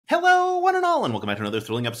Hello, one and all, and welcome back to another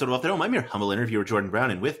thrilling episode of Off the Dome. I'm your humble interviewer, Jordan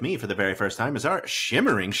Brown, and with me for the very first time is our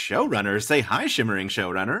shimmering showrunner. Say hi, shimmering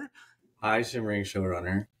showrunner. Hi, shimmering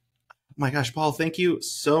showrunner. Oh my gosh, Paul, thank you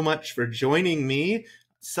so much for joining me.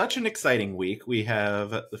 Such an exciting week. We have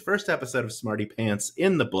the first episode of Smartypants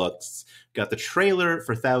in the books. Got the trailer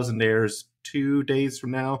for Thousand Airs 2 days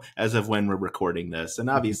from now, as of when we're recording this. And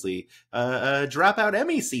obviously, Dropout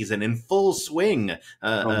Emmy season in full swing.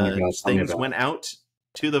 Oh my God, things went out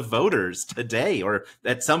to the voters today, or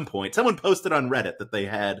at some point. Someone posted on Reddit that they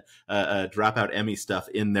had Dropout Emmy stuff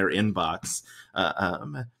in their inbox.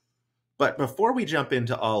 But before we jump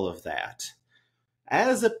into all of that,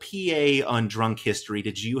 as a PA on Drunk History,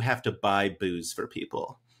 did you have to buy booze for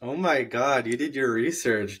people? Oh my God, you did your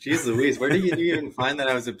research. Jeez Louise, where did you even find that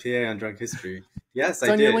I was a PA on Drunk History? Yes, I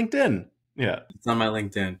did. It's on your LinkedIn. Yeah. It's on my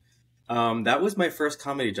LinkedIn. That was my first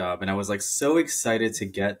comedy job, and I was like so excited to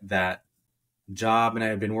get that job, and I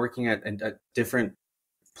had been working at a different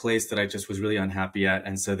place that I just was really unhappy at,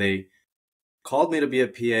 and so they called me to be a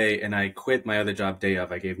PA, and I quit my other job day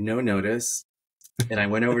of. I gave no notice, and I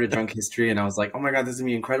went over to Drunk History, and I was like, oh my God, this is going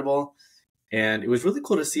to be incredible. And it was really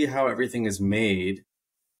cool to see how everything is made.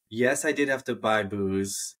 Yes, I did have to buy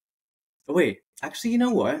booze. Oh, wait, actually, you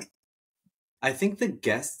know what? I think the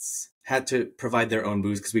guests had to provide their own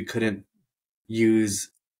booze because we couldn't use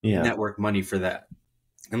network money for that.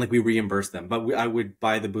 And like we reimbursed them. But I would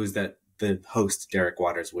buy the booze that the host, Derek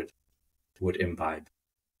Waters, would imbibe.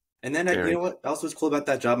 And then, you know what else was cool about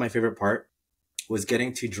that job? My favorite part was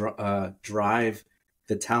getting to drive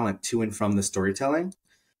the talent to and from the storytelling.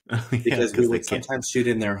 Because we would sometimes shoot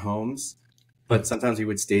in their homes, but sometimes we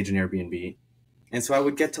would stage an Airbnb. And so I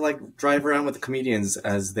would get to like drive around with the comedians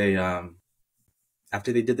as they,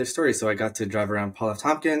 after they did their story. So I got to drive around Paul F.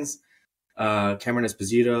 Tompkins, Cameron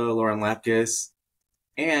Esposito, Lauren Lapkus.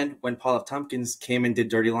 And when Paul F. Tompkins came and did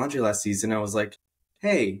Dirty Laundry last season, I was like,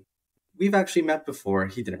 hey, we've actually met before.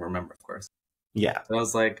 He didn't remember, of course. Yeah. So I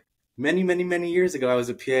was like, many, many, many years ago, I was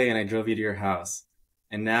a PA and I drove you to your house.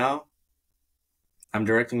 And now I'm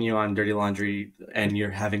directing you on Dirty Laundry and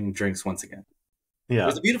you're having drinks once again. Yeah. It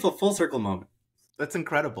was a beautiful full circle moment. That's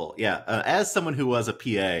incredible. Yeah. As someone who was a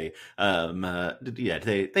PA,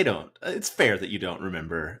 they don't, it's fair that you don't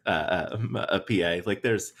remember a PA. Like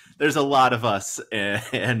there's a lot of us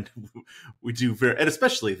and we do and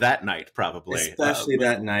especially that night, probably. Especially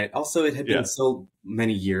that night. Also, it had been so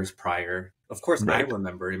many years prior. Of course, I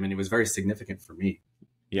remember. I mean, it was very significant for me.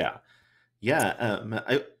 Yeah. Yeah.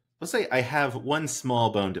 I will say I have one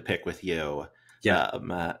small bone to pick with you. Yeah.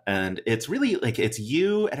 And it's really like it's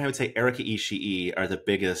you and I would say Erika Ishii are the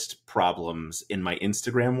biggest problems in my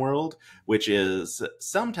Instagram world, which is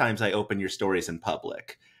sometimes I open your stories in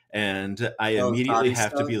public and I immediately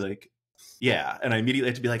have to be like, and I immediately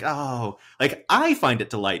have to be like, oh, like I find it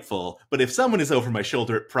delightful. But if someone is over my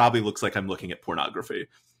shoulder, it probably looks like I'm looking at pornography.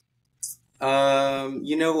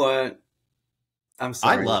 You know what? I'm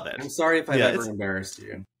sorry. I love it. I'm sorry if I've ever embarrassed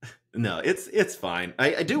you. No, it's fine.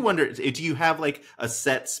 I do wonder, do you have like a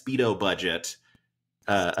set Speedo budget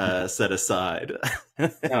set aside?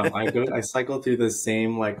 No, I cycle through the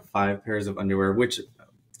same like 5 pairs of underwear, which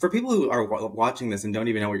for people who are watching this and don't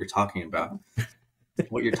even know what you're talking about,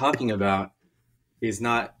 what you're talking about is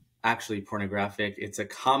not actually pornographic. It's a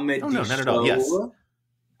comedy show. Not at all. Yes.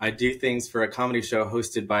 I do things for a comedy show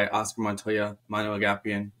hosted by Oscar Montoya, Mano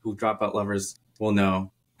Agapian, who Dropout lovers will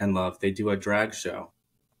know and love. They do a drag show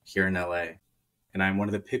here in LA, and I'm one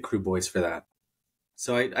of the pit crew boys for that.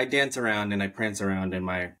 So I dance around and I prance around in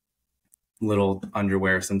my little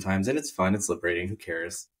underwear sometimes, and it's fun. It's liberating. Who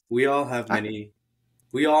cares? We all have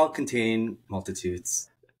we all contain multitudes.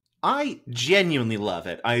 I genuinely love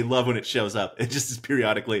it. I love when it shows up. It just is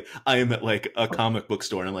periodically, I am at like a comic book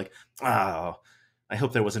store and I'm like, oh, I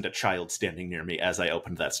hope there wasn't a child standing near me as I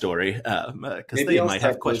opened that story. Because they might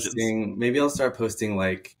have questions. Maybe I'll start posting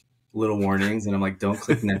like little warnings and I'm like, don't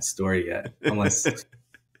click next story yet unless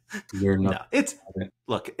you're not.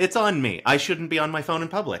 No, it's on me. I shouldn't be on my phone in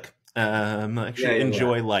public. I should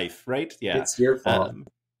enjoy life, right? Yeah. It's your fault.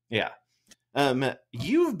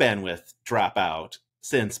 You've been with Dropout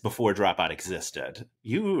since before Dropout existed.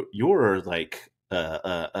 You're like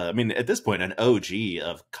I mean at this point an OG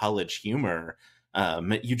of college humor.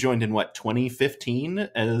 You joined in what, 2015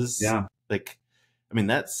 as like, I mean,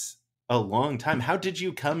 that's a long time. How did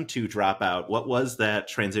you come to Dropout? What was that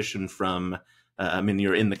transition from, I mean,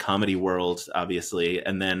 you're in the comedy world, obviously.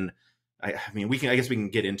 And then, I guess we can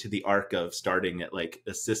get into the arc of starting at like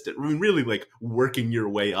assistant, I mean, really like working your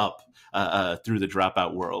way up through the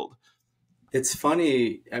Dropout world. It's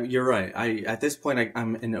funny. I mean, you're right. At this point,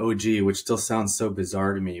 I'm an OG, which still sounds so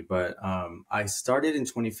bizarre to me. But I started in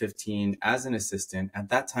 2015 as an assistant. At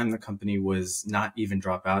that time, the company was not even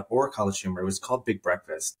Dropout or College Humor. It was called Big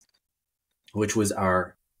Breakfast, which was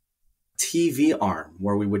our TV arm,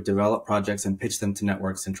 where we would develop projects and pitch them to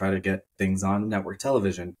networks and try to get things on network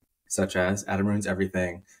television, such as Adam Ruins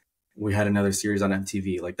Everything. We had another series on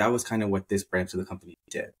MTV. Like that was kind of what this branch of the company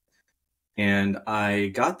did. And I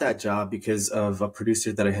got that job because of a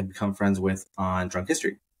producer that I had become friends with on Drunk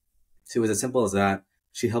History. So it was as simple as that.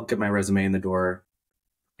 She helped get my resume in the door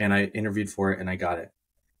and I interviewed for it and I got it.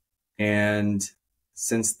 And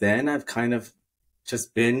since then, I've kind of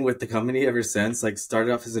just been with the company ever since. Like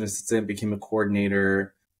started off as an assistant, became a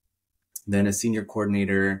coordinator, then a senior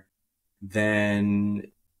coordinator.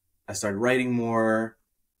 Then I started writing more.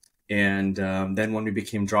 And then when we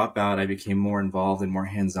became Dropout, I became more involved and more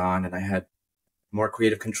hands-on, and I had more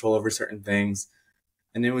creative control over certain things.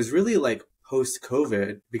 And it was really like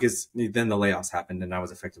post-COVID, because then the layoffs happened and I was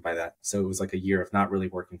affected by that. So it was like a year of not really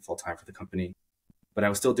working full-time for the company. But I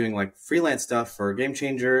was still doing like freelance stuff for Game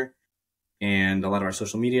Changer and a lot of our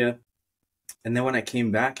social media. And then when I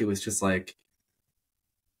came back, it was just like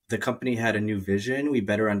the company had a new vision. We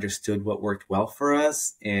better understood what worked well for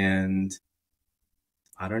us. And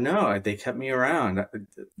I don't know. They kept me around.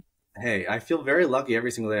 Hey, I feel very lucky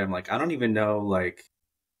every single day. I'm like, I don't even know like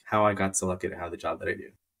how I got so lucky to have the job that I do.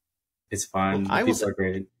 It's Well, fun. The I will people say, are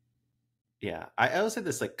great. yeah, I will say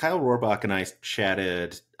this, like Kyle Rohrbach and I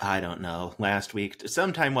chatted, I don't know, last week,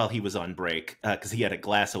 sometime while he was on break, because he had a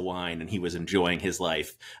glass of wine and he was enjoying his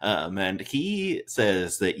life. And he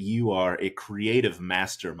says that you are a creative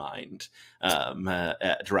mastermind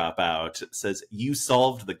at Dropout. Says you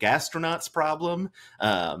solved the gastronauts problem,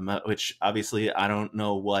 which obviously I don't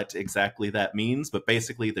know what exactly that means, but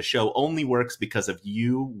basically the show only works because of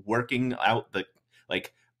you working out the,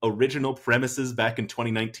 like, original premises back in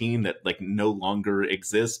 2019 that like no longer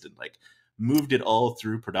exist, and like moved it all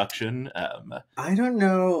through production. I don't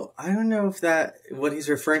know. I don't know if that what he's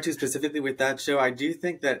referring to specifically with that show. I do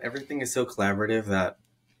think that everything is so collaborative that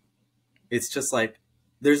it's just like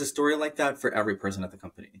there's a story like that for every person at the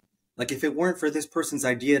company. Like if it weren't for this person's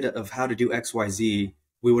idea of how to do XYZ,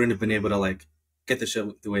 we wouldn't have been able to like get the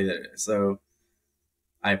show the way that it is. So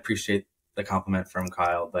I appreciate the compliment from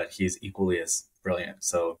Kyle, but he's equally as brilliant.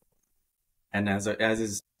 So, and as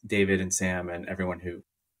is David and Sam and everyone who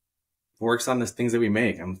works on the things that we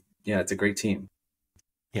make. Yeah, it's a great team.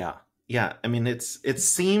 Yeah, yeah. I mean, it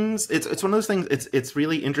seems it's one of those things. It's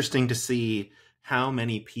really interesting to see how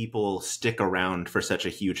many people stick around for such a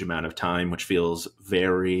huge amount of time, which feels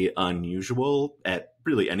very unusual at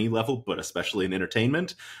really any level, but especially in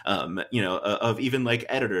entertainment. Of even like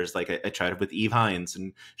editors. Like I tried it with Eve Hines,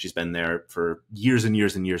 and she's been there for years and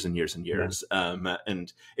years and years and years and years. Yeah.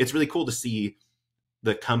 And it's really cool to see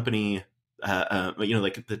the company,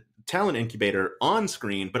 like the talent incubator on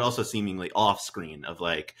screen, but also seemingly off screen of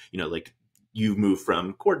like, like you move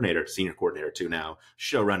from coordinator, senior coordinator to now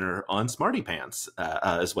showrunner on Smartypants,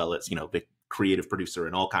 as well as, the creative producer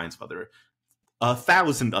and all kinds of other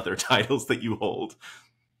 1,000 other titles that you hold.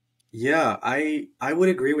 Yeah, I would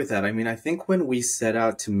agree with that. I mean, I think when we set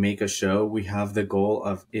out to make a show, we have the goal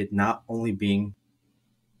of it not only being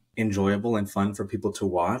enjoyable and fun for people to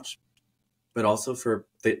watch, but also for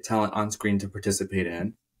the talent on screen to participate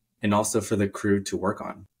in, and also for the crew to work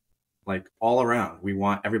on. Like all around, we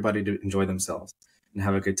want everybody to enjoy themselves and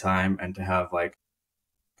have a good time and to have like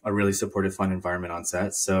a really supportive, fun environment on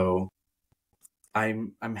set. So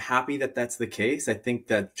I'm happy that that's the case. I think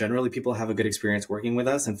that generally people have a good experience working with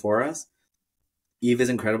us and for us. Eve is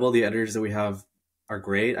incredible. The editors that we have are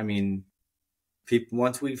great. I mean,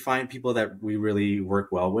 once we find people that we really work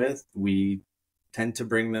well with, we tend to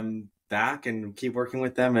bring them back and keep working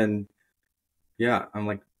with them. And yeah, I'm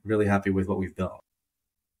like really happy with what we've built.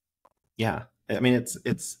 Yeah, I mean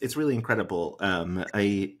it's really incredible.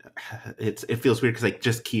 It feels weird because I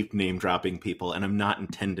just keep name dropping people, and I'm not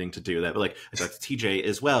intending to do that. But like I talked to TJ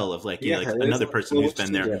as well, of like, like another person who's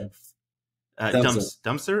been there.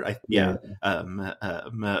 Dumpster,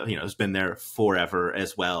 has been there forever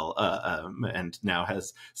as well, and now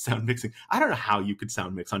has sound mixing. I don't know how you could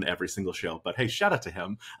sound mix on every single show, but hey, shout out to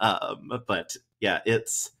him. But yeah,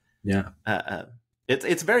 it's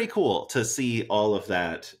very cool to see all of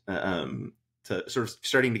that, to sort of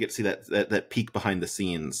starting to get to see that peek behind the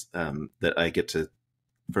scenes, that I get to,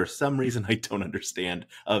 for some reason I don't understand,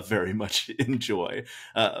 very much enjoy.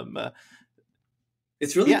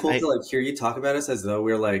 It's really cool to like hear you talk about us as though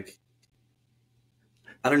we're like,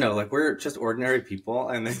 I don't know, like we're just ordinary people,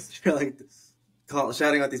 and then you're like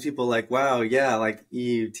shouting out these people like, wow, yeah, like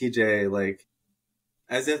Eve, TJ, like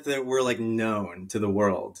as if they were like known to the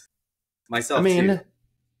world. I Myself too. mean, But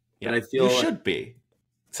yeah, I you feel should be.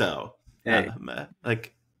 So, hey,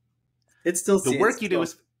 like it's still the work it's you do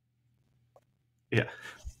is, yeah.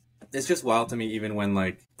 it's just wild to me even when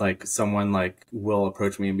like someone like will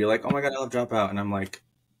approach me and be like, "Oh my god, I love Dropout," and I'm like,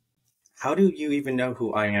 "How do you even know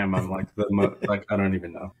who I am?" I'm like like I don't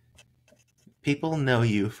even know. People know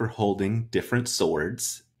you for holding different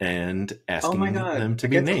swords and Oh my asking god, them to I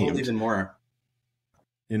be get to hold named even more.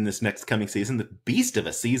 in this next coming season. The beast of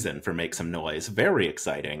a season for Make Some Noise. Very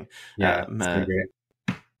exciting. Yeah, it's gonna be great.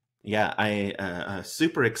 Yeah, I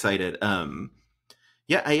super excited.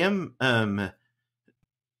 Yeah, I am.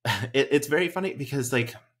 It's very funny because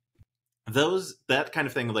like that kind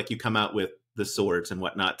of thing, like you come out with the swords and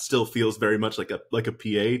whatnot, still feels very much like a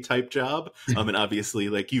PA type job. And obviously,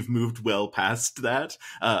 like you've moved well past that.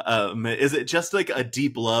 Is it just like a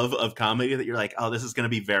deep love of comedy that you're like, oh, this is going to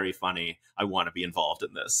be very funny. I want to be involved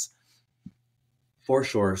in this. For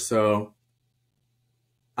sure. So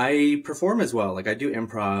I perform as well. Like I do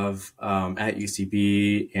improv at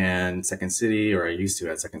UCB and Second City, or I used to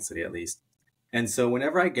at Second City at least. And so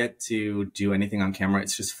whenever I get to do anything on camera,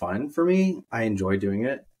 it's just fun for me. I enjoy doing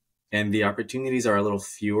it. And the opportunities are a little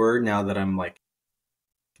fewer now that I'm like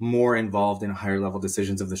more involved in higher level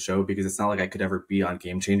decisions of the show, because it's not like I could ever be on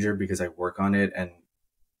Game Changer because I work on it and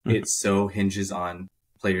it so hinges on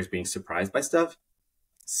players being surprised by stuff.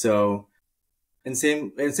 So, and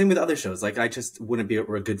same with other shows. Like I just wouldn't be a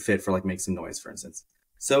good fit for like Make Some Noise, for instance.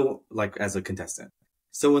 So like as a contestant.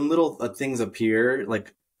 So when little things appear,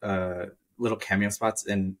 like little cameo spots,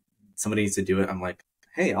 and somebody needs to do it, I'm like,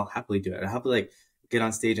 hey, I'll happily do it. I'll happily like get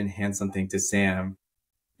on stage and hand something to Sam.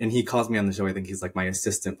 And he calls me on the show. I think he's like my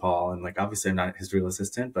assistant, Paul. And like, obviously I'm not his real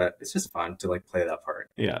assistant, but it's just fun to like play that part.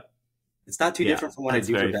 Yeah. It's not too different from what I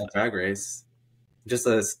do for that Drag Race. I'm just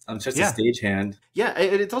a stagehand. Yeah,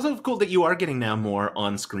 it's also cool that you are getting now more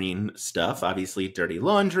on-screen stuff. Obviously, Dirty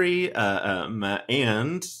Laundry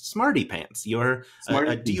and Smartypants. Do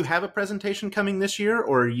you have a presentation coming this year,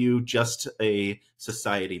 or are you just a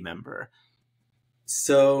society member?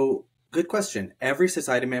 So, good question. Every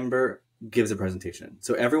society member gives a presentation.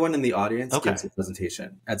 So everyone in the audience gives a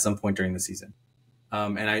presentation at some point during the season.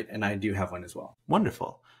 And I do have one as well.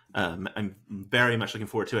 Wonderful. I'm very much looking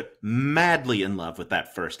forward to it. Madly in love with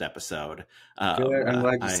that first episode. Good. I'm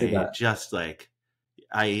glad you said that. Just like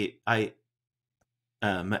as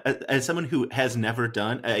someone who has never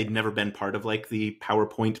been part of like the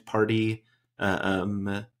PowerPoint party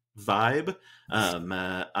vibe.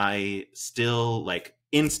 I still like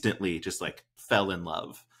instantly just like fell in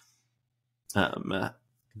love.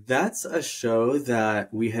 That's a show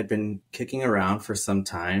that we had been kicking around for some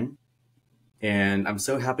time. And I'm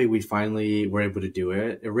so happy we finally were able to do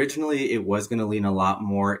it. Originally, it was going to lean a lot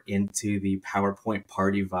more into the PowerPoint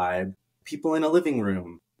party vibe. People in a living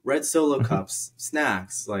room, red Solo cups,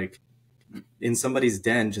 snacks, like in somebody's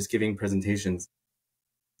den, just giving presentations.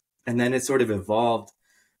 And then it sort of evolved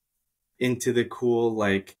into the cool,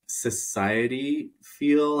 like, society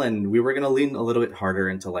feel. And we were going to lean a little bit harder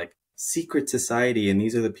into, like, secret society. And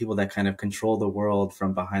these are the people that kind of control the world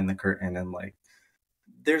from behind the curtain, and, like,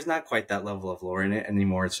 there's not quite that level of lore in it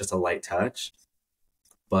anymore. It's just a light touch.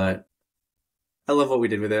 But I love what we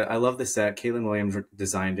did with it. I love the set. Caitlin Williams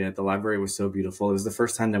designed it. The library was so beautiful. It was the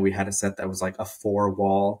first time that we had a set that was like a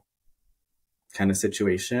 4-wall kind of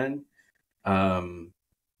situation. Yeah,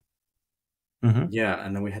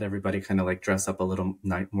 and then we had everybody kind of like dress up a little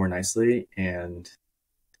more nicely, and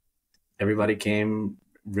everybody came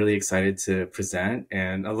really excited to present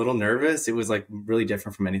and a little nervous. It was like really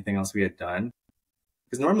different from anything else we had done.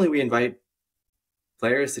 Because normally we invite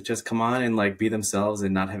players to just come on and like be themselves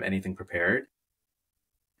and not have anything prepared.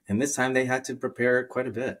 And this time they had to prepare quite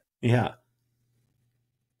a bit. Yeah.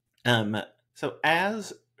 So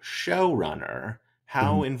as showrunner,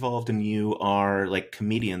 how involved in you are like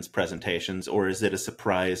comedians' presentations, or is it a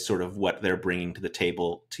surprise sort of what they're bringing to the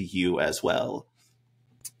table to you as well?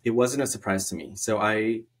 It wasn't a surprise to me. So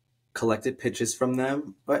I collected pitches from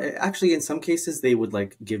them, but actually in some cases they would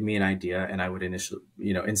like give me an idea and I would initially,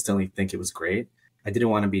 instantly think it was great. I didn't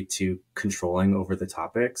want to be too controlling over the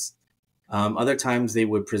topics. Other times they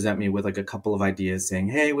would present me with like a couple of ideas saying,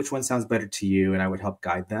 hey, which one sounds better to you? And I would help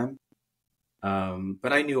guide them.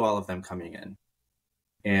 But I knew all of them coming in.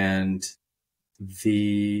 And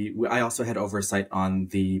I also had oversight on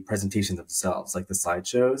the presentations themselves, like the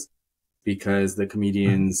slideshows, because the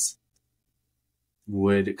comedians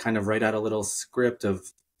would kind of write out a little script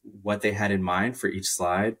of what they had in mind for each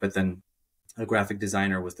slide, but then a graphic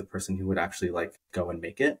designer was the person who would actually like go and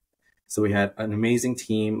make it. So we had an amazing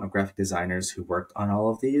team of graphic designers who worked on all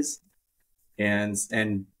of these, and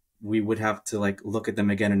we would have to like look at them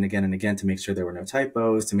again and again and again to make sure there were no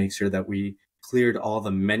typos, to make sure that we cleared all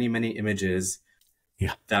the many images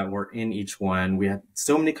that were in each one. We had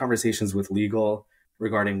so many conversations with legal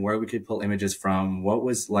regarding where we could pull images from, what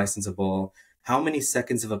was licensable, how many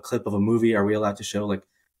seconds of a clip of a movie are we allowed to show. Like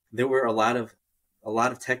there were a lot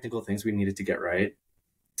of technical things we needed to get right.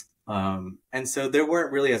 And so there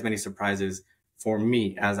weren't really as many surprises for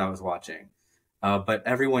me as I was watching. But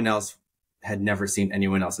everyone else had never seen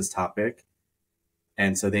anyone else's topic.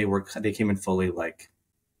 And so they came in fully like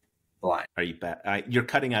blind. Are you bad? You're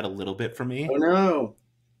cutting out a little bit for me. Oh no.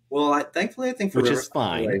 Well, thankfully, I think for which Riverside, is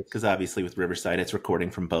fine, like, because obviously with Riverside, it's recording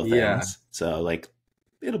from both ends. So like,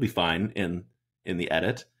 it'll be fine in the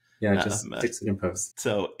edit. Yeah, just fix it in post.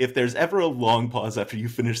 So if there's ever a long pause after you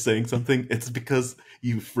finish saying something, it's because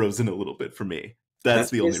you've frozen a little bit for me.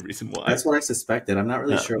 That's the only reason why. That's what I suspected. I'm not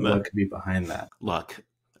really sure what could be behind that. Look,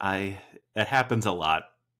 it happens a lot.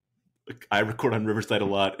 I record on Riverside a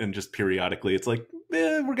lot, and just periodically it's like,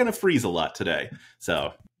 we're going to freeze a lot today.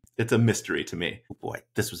 So it's a mystery to me. Oh boy,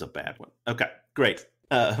 this was a bad one. Okay, great.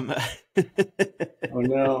 Oh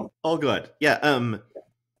no. All good. Yeah.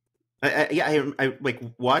 I like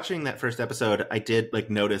watching that first episode. I did like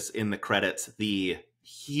notice in the credits the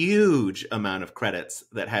huge amount of credits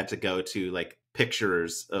that had to go to like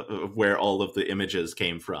pictures of where all of the images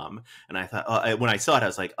came from. And I thought, when I saw it, I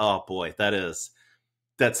was like, oh boy,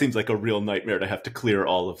 that seems like a real nightmare to have to clear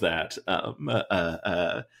all of that.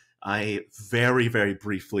 I very, very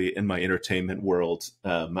briefly in my entertainment world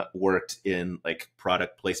worked in like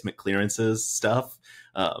product placement clearances stuff,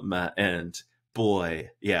 and boy,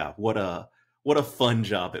 yeah, what a fun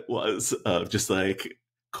job it was of just like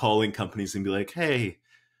calling companies and be like, hey,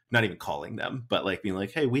 not even calling them, but like being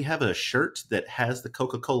like, hey, we have a shirt that has the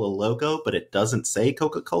Coca-Cola logo, but it doesn't say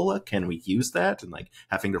Coca-Cola. Can we use that? And like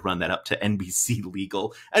having to run that up to NBC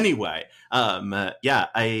legal. Anyway, yeah,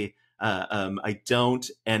 I don't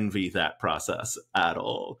envy that process at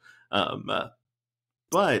all.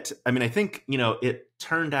 But I mean, I think, it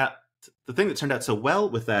turned out, the thing that turned out so well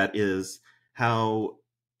with that is how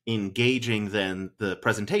engaging then the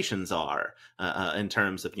presentations are in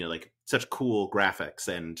terms of, like such cool graphics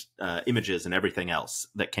and images and everything else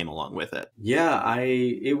that came along with it. Yeah,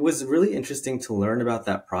 it was really interesting to learn about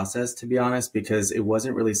that process, to be honest, because it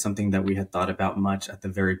wasn't really something that we had thought about much at the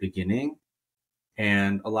very beginning.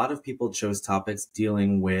 And a lot of people chose topics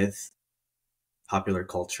dealing with popular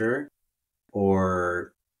culture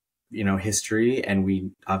or, history. And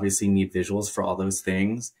we obviously need visuals for all those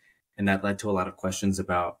things. And that led to a lot of questions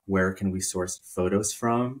about where can we source photos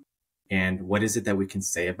from and what is it that we can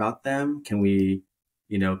say about them? Can we,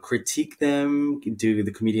 critique them? Do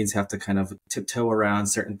the comedians have to kind of tiptoe around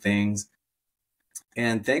certain things?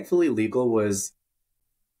 And thankfully, legal was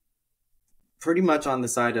pretty much on the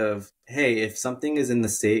side of, hey, if something is in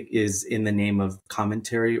the name of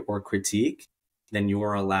commentary or critique, then you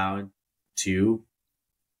are allowed to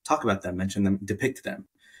talk about them, mention them, depict them.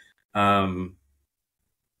 And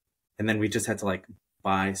then we just had to like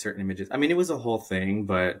buy certain images. I mean, it was a whole thing,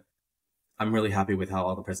 but I'm really happy with how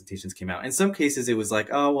all the presentations came out. In some cases, it was like,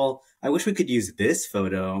 oh, well, I wish we could use this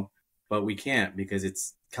photo, but we can't because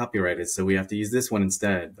it's copyrighted. So we have to use this one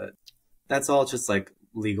instead. But that's all just like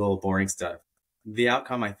legal, boring stuff. The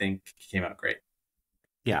outcome, I think, came out great.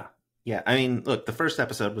 Yeah. Yeah. I mean, look, the first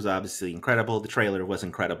episode was obviously incredible. The trailer was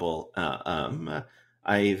incredible.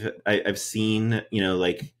 I've seen,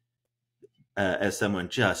 like, as someone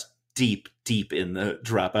just deep in the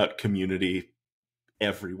Dropout community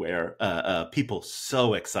everywhere, people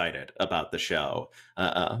so excited about the show.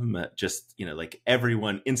 Just, like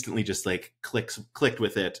everyone instantly just like clicked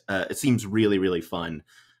with it. It seems really, really fun.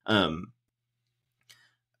 I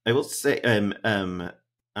will say,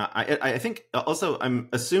 I think also I'm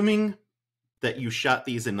assuming that you shot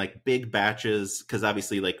these in like big batches because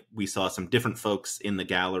obviously like we saw some different folks in the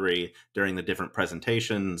gallery during the different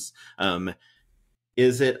presentations.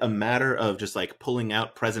 Is it a matter of just like pulling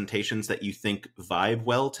out presentations that you think vibe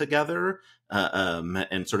well together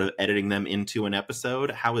and sort of editing them into an episode?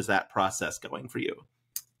 How is that process going for you?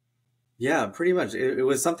 Yeah, pretty much. It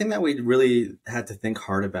was something that we really had to think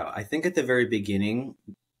hard about. I think at the very beginning,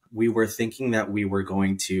 we were thinking that we were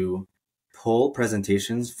going to pull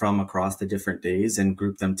presentations from across the different days and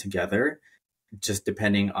group them together, just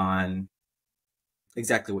depending on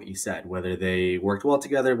exactly what you said, whether they worked well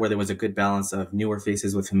together, where there was a good balance of newer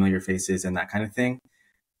faces with familiar faces and that kind of thing.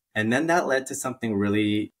 And then that led to something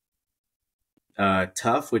really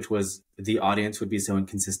tough, which was the audience would be so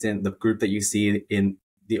inconsistent. The group that you see in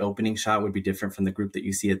the opening shot would be different from the group that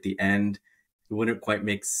you see at the end. It wouldn't quite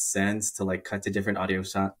make sense to like cut to different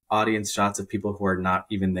audience shots of people who are not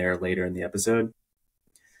even there later in the episode.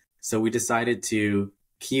 So we decided to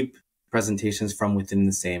keep presentations from within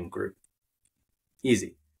the same group.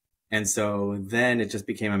 Easy. And so then it just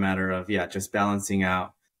became a matter of, just balancing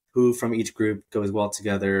out who from each group goes well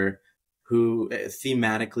together, who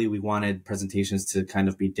thematically we wanted presentations to kind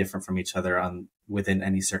of be different from each other within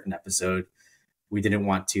any certain episode. We didn't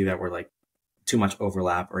want that were like too much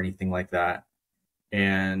overlap or anything like that.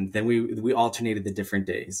 And then we alternated the different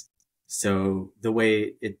days. So the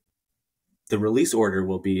way the release order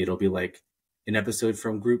will be, it'll be like an episode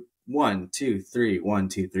from group 1, 2, 3, 1,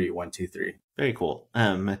 2, 3, 1, 2, 3. Very cool.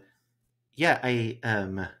 That's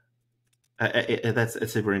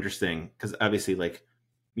super interesting because obviously, like,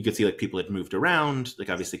 you could see like people had moved around. Like,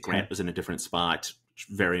 obviously, Grant was in a different spot.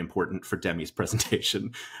 Very important for Demi's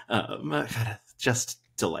presentation. Just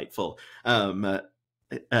delightful. So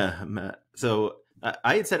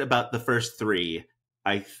I had said about the first 3,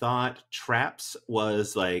 I thought Traps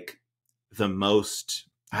was like the most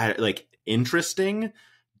like interesting.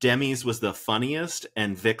 Demi's was the funniest,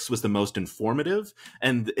 and Vic's was the most informative,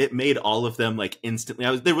 and it made all of them like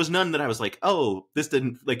instantly. There was none that I was like, oh, this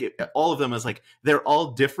didn't like it. All of them I was like, they're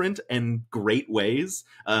all different and great ways.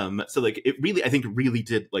 So like it really, I think, really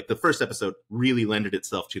did like the first episode really lended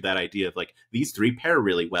itself to that idea of like these 3 pair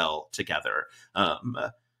really well together. God,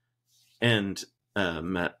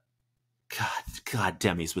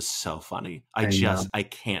 Demi's was so funny. I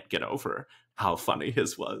can't get over how funny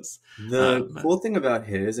his was. The cool thing about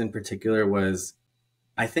his in particular was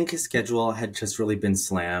I think his schedule had just really been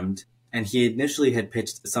slammed, and he initially had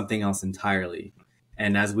pitched something else entirely.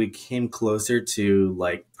 And as we came closer to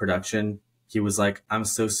like production, he was like, I'm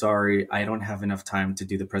so sorry, I don't have enough time to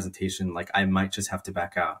do the presentation. Like, I might just have to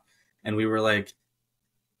back out. And we were like,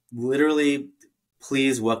 literally,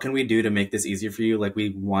 please, what can we do to make this easier for you? Like, we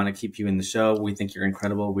want to keep you in the show. We think you're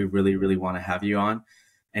incredible. We really, really want to have you on.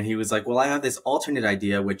 And he was like, well, I have this alternate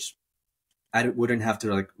idea, which I wouldn't have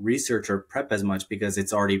to like research or prep as much because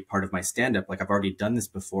it's already part of my stand-up. Like, I've already done this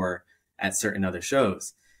before at certain other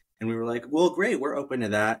shows. And we were like, well, great, we're open to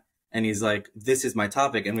that. And he's like, this is my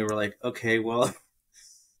topic. And we were like, okay, well,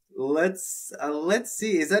 let's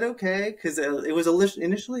see. Is that okay? Because it was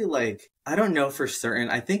initially like, I don't know for certain.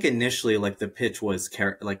 I think initially like the pitch was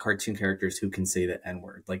like cartoon characters who can say the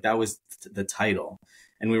N-word. Like, that was the title.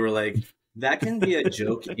 And we were like, that can be a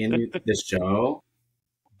joke in the show,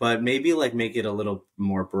 but maybe like make it a little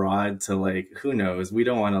more broad to like, who knows? We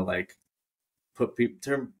don't want to like put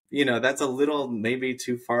people, that's a little maybe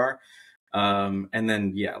too far. And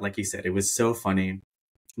then, like you said, it was so funny.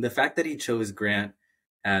 The fact that he chose Grant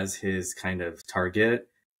as his kind of target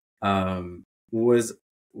was,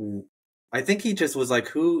 I think he just was like,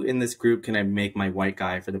 who in this group can I make my white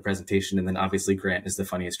guy for the presentation? And then obviously Grant is the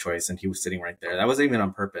funniest choice, and he was sitting right there. That wasn't even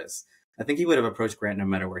on purpose. I think he would have approached Grant no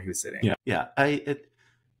matter where he was sitting. Yeah.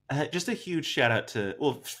 Just a huge shout out to,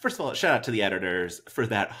 well, first of all, shout out to the editors for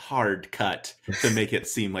that hard cut to make it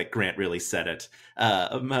seem like Grant really said it.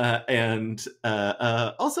 And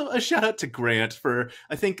also a shout out to Grant for,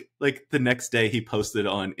 I think, like the next day he posted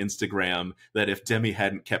on Instagram that if Demi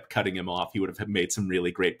hadn't kept cutting him off, he would have made some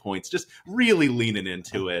really great points, just really leaning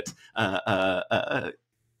into it.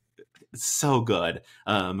 So good.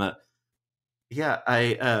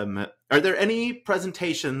 Are there any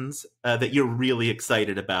presentations that you're really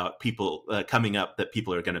excited about people coming up that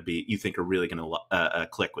people are going to you think are really going to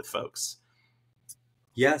click with folks?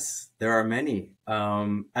 Yes, there are many.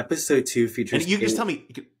 Episode 2 features. And you can just tell me.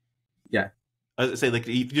 Yeah. I was say, like,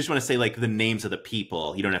 you just want to say like the names of the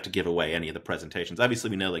people. You don't have to give away any of the presentations. Obviously,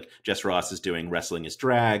 we know like Jess Ross is doing Wrestling is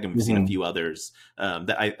Drag, and we've seen a few others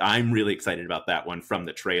that I'm really excited about that one from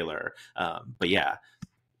the trailer. But yeah.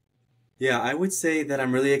 Yeah, I would say that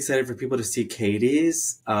I'm really excited for people to see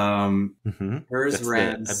Katie's. Hers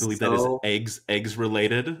ran. I believe that is eggs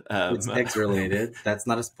related. It's eggs related. That's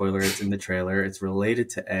not a spoiler. It's in the trailer. It's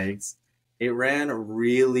related to eggs. It ran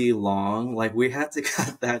really long. Like, we had to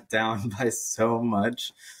cut that down by so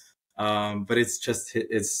much. But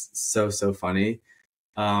it's so funny.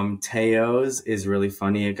 Teo's is really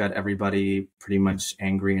funny. It got everybody pretty much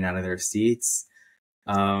angry and out of their seats.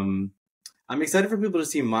 I'm excited for people to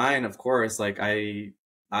see mine, of course. Like, I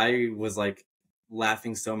was like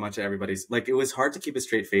laughing so much at everybody's, like, it was hard to keep a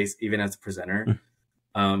straight face even as a presenter,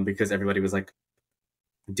 because everybody was like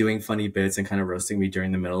doing funny bits and kind of roasting me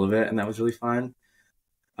during the middle of it, and that was really fun.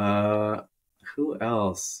 Who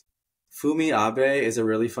else? Fumi Abe is a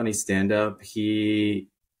really funny stand-up. He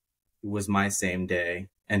was my same day,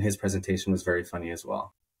 and his presentation was very funny as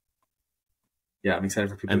well. yeah, I'm excited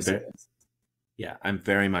for people I'm to see very this. Yeah, I'm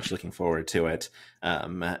very much looking forward to it.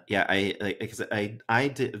 Yeah, because I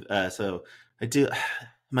did so I do.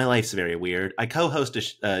 My life's very weird. I co-host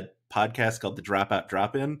a podcast called the Dropout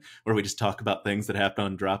Drop-In, where we just talk about things that happen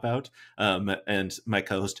on Dropout. And my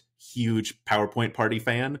co-host, huge PowerPoint party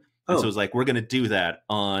fan, and so it Oh, was like, we're gonna do that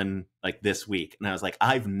on like this week, and I was like,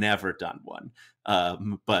 I've never done one,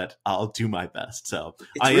 but I'll do my best. So it's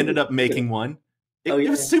I ended really up good. making one. Oh It yeah,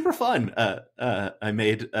 was super fun. I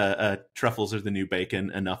made truffles are the new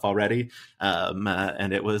bacon enough already,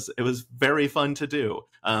 and it was very fun to do.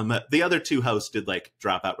 The other two hosts did like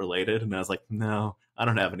Dropout related, and I was like, no, I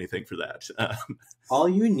don't have anything for that. all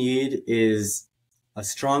you need is a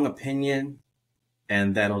strong opinion,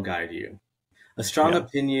 and that'll guide you. A strong Yeah,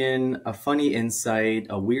 opinion, a funny insight,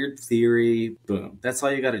 a weird theory, boom. That's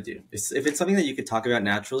all you got to do. If it's something that you could talk about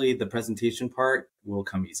naturally, the presentation part will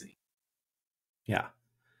come easy. yeah,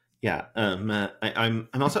 yeah.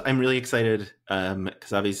 I'm really excited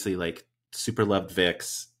because obviously like super loved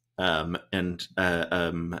Vix. And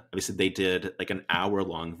obviously they did like an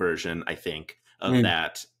hour-long version, I think, of Mm.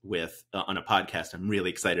 that with on a podcast. I'm really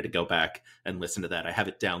excited to go back and listen to that. I have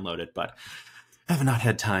it downloaded, but I have not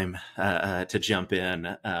had time to jump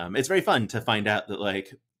in. It's very fun to find out that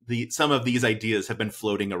like some of these ideas have been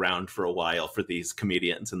floating around for a while for these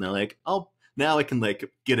comedians, and they're like, oh, now I can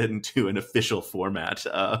like get it into an official format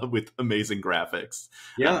with amazing graphics.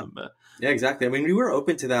 Yeah, Um, yeah, exactly. I mean, we were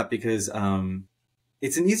open to that because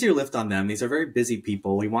it's an easier lift on them. These are very busy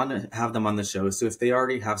people. We want to have them on the show. So if they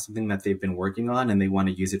already have something that they've been working on and they want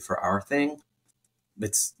to use it for our thing,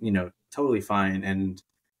 that's, totally fine. And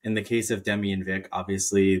in the case of Demi and Vic,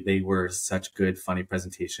 obviously they were such good, funny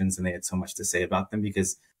presentations and they had so much to say about them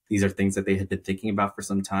because these are things that they had been thinking about for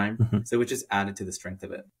some time. So it just added to the strength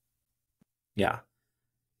of it. yeah.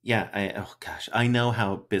 Yeah, oh gosh, I know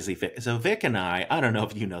how busy Vic. So Vic and I don't know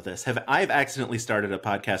if you know this, I've accidentally started a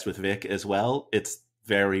podcast with Vic as well. It's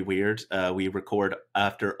very weird. We record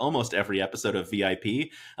after almost every episode of VIP,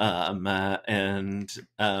 and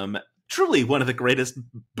truly one of the greatest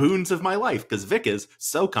boons of my life because Vic is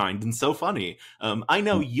so kind and so funny. I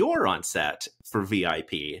know you're on set for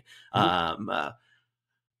VIP. Um, uh,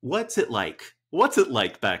 what's it like? What's it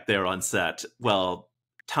like back there on set? Well,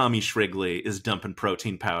 Tommy Shrigley is dumping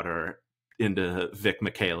protein powder into Vic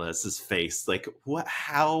Michaelis' face. Like, what?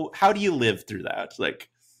 How do you live through that? Like,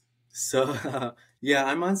 So, yeah,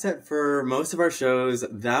 I'm on set for most of our shows.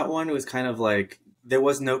 That one was kind of like there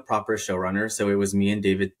was no proper showrunner, so it was me and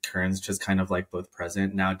David Kearns just kind of like both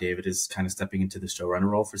present. Now David is kind of stepping into the showrunner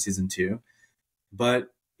role for season 2.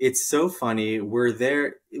 But it's so funny. We're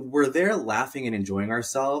there laughing and enjoying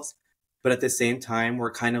ourselves, but at the same time,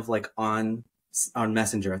 we're kind of like on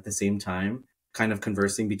Messenger at the same time, kind of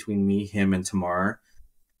conversing between me, him, and Tamar,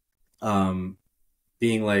 um,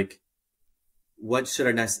 being like, what should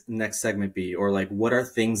our next segment be, or like what are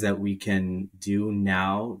things that we can do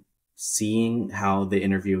now, seeing how the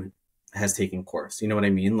interview has taken course. You know what I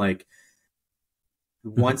mean? Like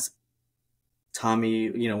once Tommy,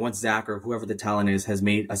 once Zach or whoever the talent is has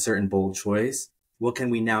made a certain bold choice, what can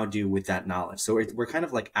we now do with that knowledge? So we're kind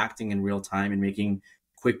of like acting in real time and making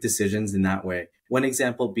quick decisions in that way. One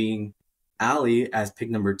example being Ali as pig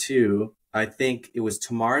number 2. I think it was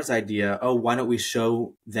Tamar's idea. Oh, why don't we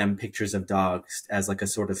show them pictures of dogs as like a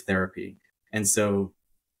sort of therapy? And so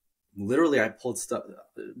literally I pulled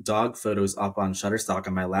dog photos up on Shutterstock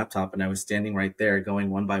on my laptop and I was standing right there going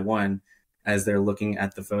one by one as they're looking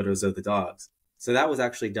at the photos of the dogs. So that was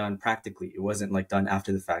actually done practically. It wasn't like done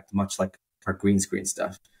after the fact, much like our green screen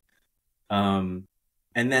stuff. Um,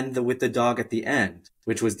 and then with the dog at the end,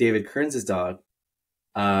 which was David Kearns' dog,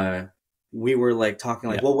 we were like talking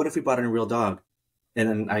like, yeah, well, what if we brought in a real dog? And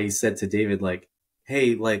then I said to David, like,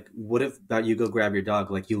 hey, like, what if about you go grab your dog?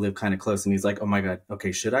 Like, you live kind of close. And he's like, oh my God,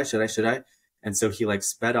 okay, should I? And so he like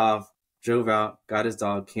sped off, drove out, got his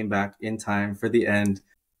dog, came back in time for the end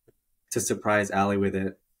to surprise Allie with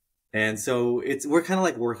it. And so we're kind of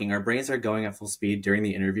like working. Our brains are going at full speed during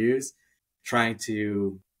the interviews, trying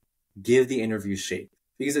to give the interview shape.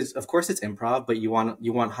 Because of course it's improv, but you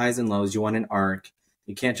want highs and lows, you want an arc.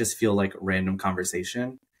 You can't just feel like random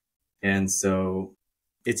conversation. And so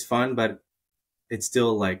it's fun, but it's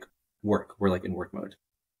still like work. We're like in work mode.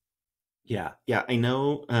 yeah. I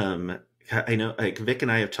know. I know, like Vic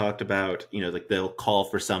and I have talked about, like they'll call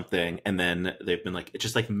for something and then they've been like, it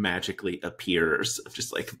just like magically appears,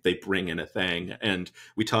 just like they bring in a thing. And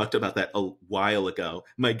we talked about that a while ago.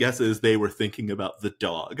 My guess is they were thinking about the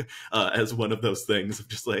dog as one of those things of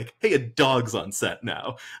just like, hey, a dog's on set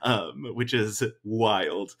now, which is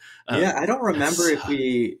wild. Yeah, I don't remember That's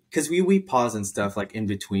if because we pause and stuff like in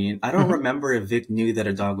between. I don't remember if Vic knew that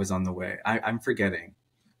a dog was on the way. I'm forgetting,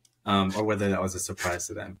 or whether that was a surprise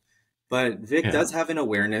to them. But Vic yeah, does have an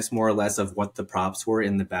awareness more or less of what the props were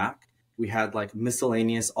in the back. We had like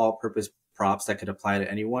miscellaneous all-purpose props that could apply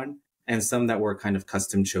to anyone, and some that were kind of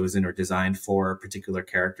custom chosen or designed for particular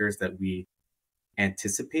characters that we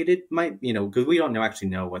anticipated might, because we don't actually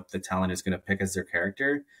know what the talent is going to pick as their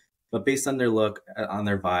character. But based on their look, on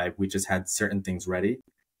their vibe, we just had certain things ready.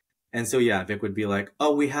 And so, yeah, Vic would be like,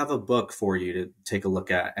 oh, we have a book for you to take a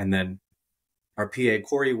look at. And then our PA,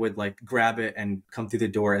 Corey, would like grab it and come through the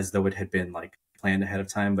door as though it had been like planned ahead of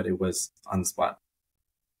time, but it was on the spot.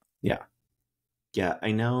 yeah, yeah.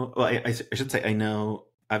 I know. Well, I should say I know.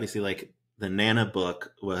 Obviously, like the Nana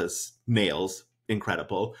book was males,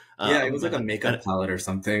 incredible. Yeah, it was like a makeup palette or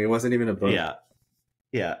something. It wasn't even a book. Yeah,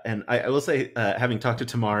 yeah, and I will say, having talked to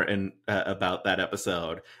Tamar and about that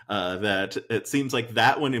episode, that it seems like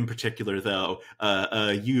that one in particular, though,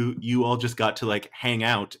 you all just got to like hang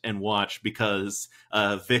out and watch because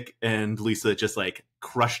Vic and Lisa just like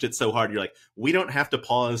crushed it so hard. You're like, we don't have to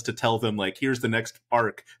pause to tell them like, here's the next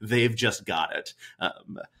arc. They've just got it.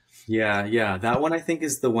 Yeah, yeah. That one I think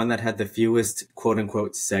is the one that had the fewest quote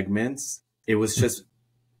unquote segments. It was just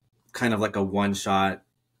kind of like a one shot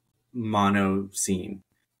mono scene.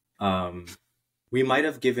 We might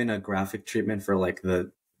have given a graphic treatment for like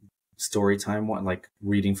the story time one, like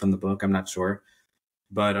reading from the book. I'm not sure.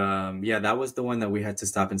 But yeah, that was the one that we had to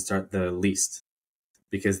stop and start the least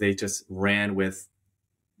because they just ran with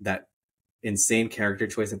that insane character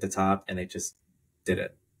choice at the top and they just did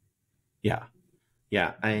it. Yeah,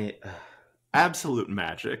 yeah. Absolute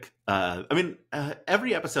magic. I mean,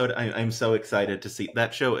 every episode, I'm so excited to see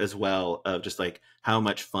that show as well. Of just like how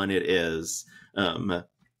much fun it is.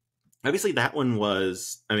 Obviously, that one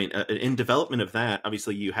was. I mean, in development of that,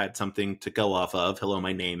 obviously you had something to go off of. Hello,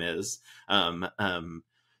 my name is.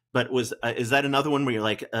 But was is that another one where you're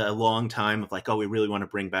like a long time of like, oh, we really want to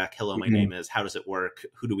bring back Hello, my name is. How does it work?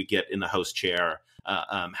 Who do we get in the host chair?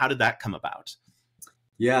 How did that come about?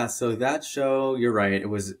 Yeah, so that show, you're right.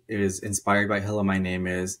 It is inspired by Hello, My Name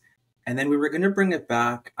Is. And then we were going to bring it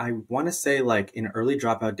back. I want to say like in early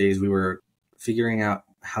Dropout days, we were figuring out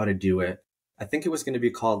how to do it. I think it was going to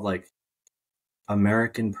be called like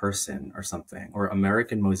American Person or something, or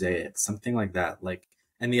American Mosaic, something like that. Like,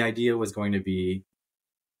 and the idea was going to be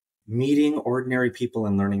meeting ordinary people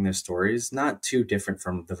and learning their stories, not too different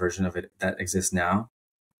from the version of it that exists now.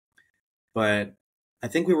 But I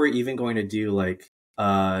think we were even going to do like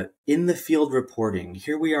in the field reporting.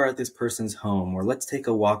 Here we are at this person's home, or let's take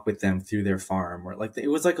a walk with them through their farm, or like it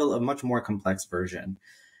was like a much more complex version.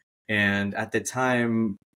 And at the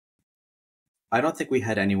time, I don't think we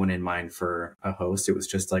had anyone in mind for a host. It was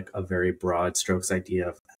just like a very broad strokes idea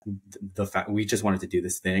of the fact we just wanted to do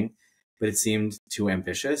this thing, but it seemed too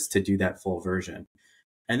ambitious to do that full version.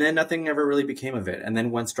 And then nothing ever really became of it. And then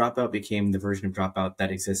once Dropout became the version of Dropout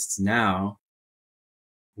that exists now,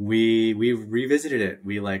 we revisited it.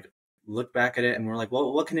 We like looked back at it and we're like,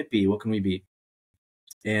 well, what can it be? What can we be?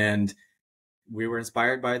 And we were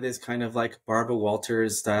inspired by this kind of like Barbara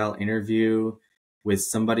Walters style interview with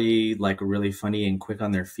somebody like really funny and quick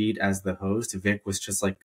on their feet as the host. Vic was just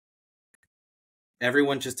like,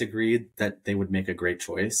 everyone just agreed that they would make a great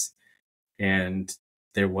choice. And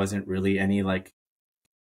there wasn't really any like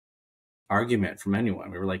argument from anyone.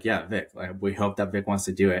 We were like, yeah, Vic, like, we hope that Vic wants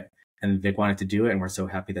to do it. And Vic wanted to do it. And we're so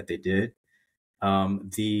happy that they did.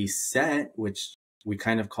 The set, which we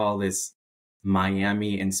kind of call this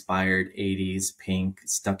Miami inspired 80s pink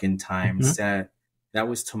stuck in time set, that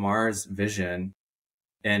was Tamar's vision.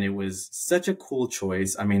 And it was such a cool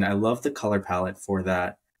choice. I mean, I love the color palette for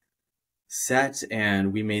that set,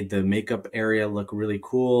 and we made the makeup area look really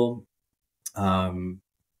cool.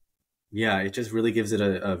 Yeah, it just really gives it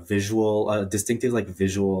a visual, a distinctive like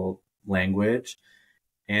visual language.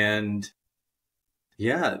 And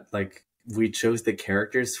yeah, like we chose the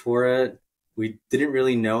characters for it. We didn't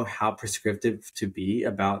really know how prescriptive to be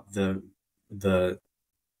about the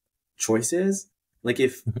choices. Like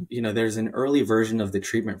if, there's an early version of the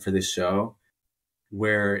treatment for this show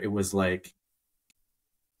where it was like,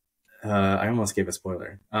 I almost gave a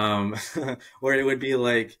spoiler, where it would be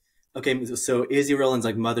like, okay, so Izzy Rowland's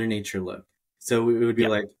like Mother Nature look. So it would be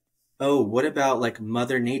like, oh, what about like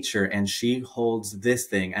Mother Nature and she holds this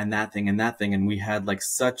thing and that thing and that thing, and we had like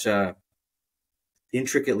such a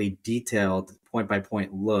intricately detailed point by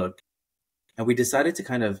point look. And we decided to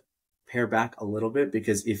kind of pare back a little bit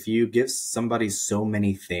because if you give somebody so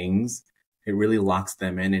many things, it really locks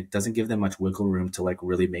them in. It doesn't give them much wiggle room to like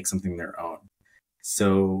really make something their own.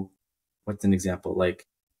 So what's an example? Like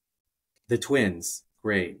the twins,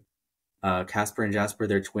 great. Casper and Jasper,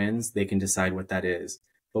 they're twins. They can decide what that is.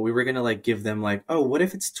 But we were gonna like give them like, oh, what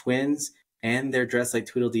if it's twins and they're dressed like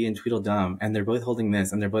Tweedledee and Tweedledum and they're both holding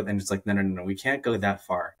this and they're both, and it's like, no, no, no, no, we can't go that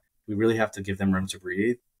far. We really have to give them room to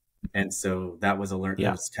breathe. And so that was that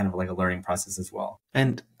was kind of like a learning process as well.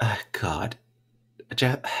 And God,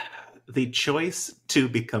 the choice to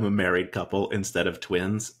become a married couple instead of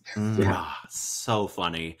twins, so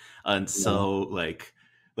funny, and so like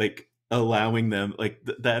allowing them like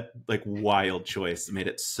that like wild choice made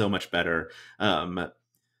it so much better.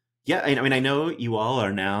 Yeah, I mean, I know you all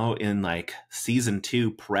are now in like season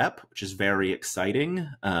 2 prep, which is very exciting.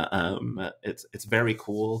 It's very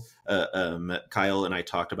cool. Kyle and I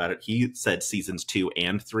talked about it. He said seasons 2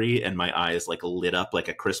 and 3, and my eyes like lit up like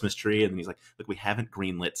a Christmas tree. And he's like, "Look, we haven't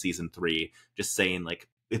greenlit season 3." Just saying, like,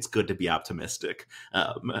 it's good to be optimistic.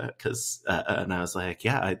 Because and I was like,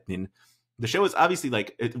 yeah, I mean, the show is obviously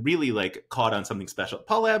like it really like caught on something special.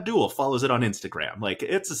 Paula Abdul follows it on Instagram. Like,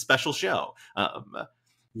 it's a special show.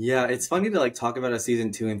 Yeah, it's funny to like talk about a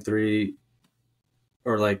season 2 and 3,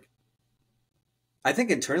 or like, I think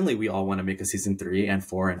internally we all want to make a season 3 and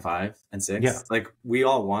 4 and 5 and 6. Yeah. Like we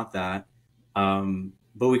all want that.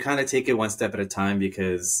 But we kind of take it one step at a time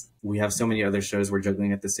because we have so many other shows we're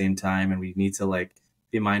juggling at the same time, and we need to like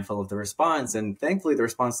be mindful of the response. And thankfully the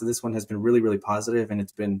response to this one has been really, really positive, and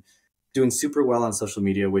it's been doing super well on social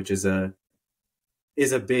media, which is a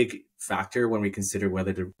big factor when we consider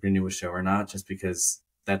whether to renew a show or not, just because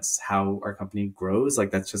that's how our company grows.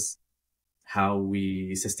 Like that's just how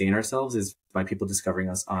we sustain ourselves, is by people discovering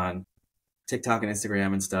us on TikTok and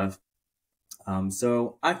Instagram and stuff.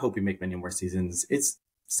 So I hope we make many more seasons. It's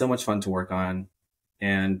so much fun to work on.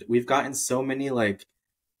 And we've gotten so many like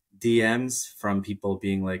DMs from people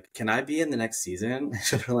being like, can I be in the next season?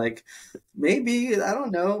 We're like, maybe, I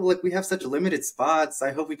don't know. Like, we have such limited spots.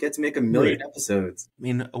 I hope we get to make 1 million episodes. I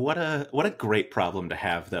mean, what a great problem to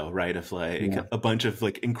have, thoe, right? If like a bunch of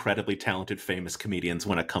like incredibly talented, famous comedians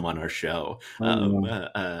want to come on our show.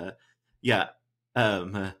 I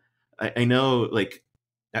know, like,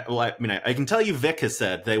 well, I mean, I can tell you, Vic has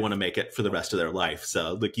said they want to make it for the rest of their life.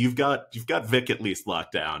 So, like, you've got Vic at least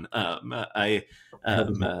locked down.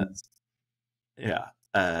 It's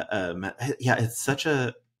such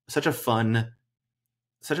a fun,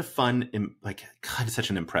 like, God, it's such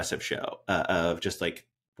an impressive show of just like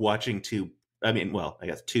watching I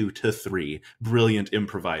guess 2 to 3 brilliant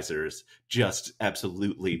improvisers just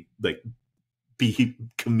absolutely like be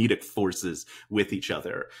comedic forces with each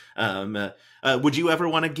other. Would you ever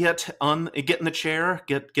want to get in the chair,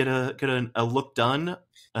 get a look done?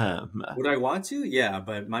 Would I want to? Yeah,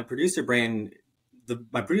 but my producer brain,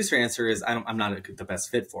 my producer answer is I'm not the best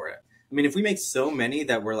fit for it. I mean, if we make so many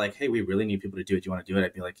that we're like, hey, we really need people to do it, do you want to do it?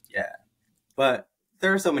 I'd be like, yeah. But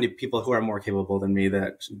there are so many people who are more capable than me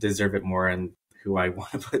that deserve it more, and who I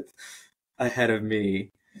want to put ahead of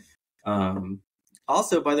me.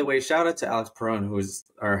 Also, by the way, shout out to Alex Perron, who is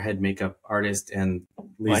our head makeup artist and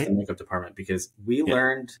leads the makeup department, because we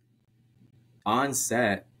learned on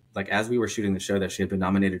set, like as we were shooting the show, that she had been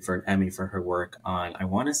nominated for an Emmy for her work on, I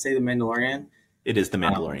want to say, The Mandalorian. It is The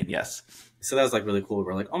Mandalorian, yes. So that was like really cool.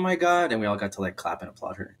 We're like, oh my God. And we all got to like clap and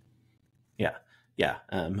applaud her. Yeah. Yeah.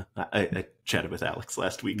 I chatted with Alex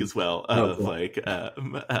last week as well. Cool.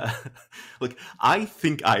 Look, I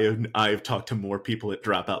think I've talked to more people at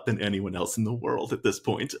Dropout than anyone else in the world at this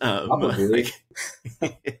point. Probably.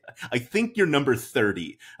 I think you're number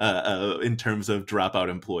 30 in terms of Dropout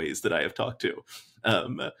employees that I have talked to.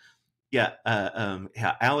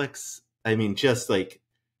 Alex, I mean, just like,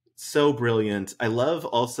 so brilliant. I love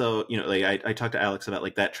also, like I talked to Alex about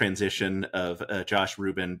like that transition of Josh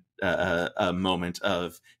Rubin moment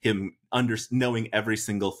of him knowing every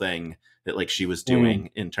single thing that like she was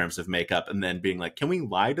doing in terms of makeup, and then being like, can we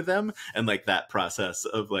lie to them? And like that process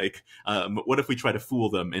of like, what if we try to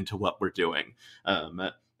fool them into what we're doing?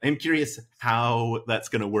 I'm curious how that's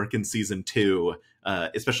going to work in season 2,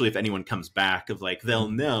 especially if anyone comes back, of like,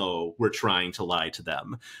 they'll know we're trying to lie to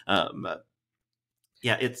them.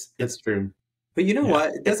 Yeah, that's true. But you know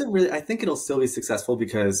what? It doesn't really, I think it'll still be successful,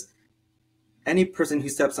 because any person who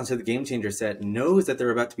steps onto the Game Changer set knows that they're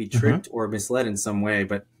about to be tricked or misled in some way,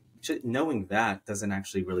 but knowing that doesn't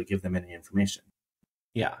actually really give them any information.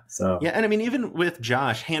 Yeah. So Yeah, and I mean, even with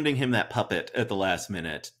Josh, handing him that puppet at the last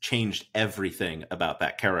minute changed everything about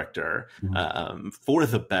that character for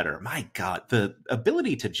the better. My God, the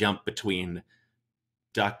ability to jump between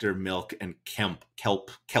Dr. Milk and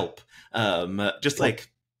Kelp, just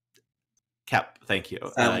like Kep, thank you.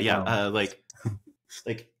 silent L. Like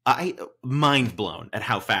I mind blown at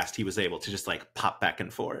how fast he was able to just like pop back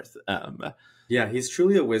and forth. Yeah, he's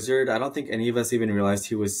truly a wizard. I don't think any of us even realized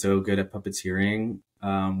he was so good at puppeteering.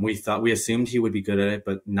 We assumed he would be good at it,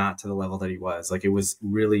 but not to the level that he was. Like, it was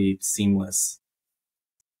really seamless.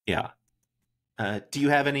 Yeah. Do you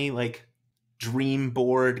have any like dream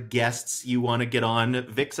board guests you want to get on?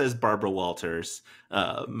 Vic says Barbara Walters.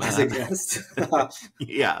 As a guest.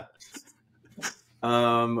 Yeah.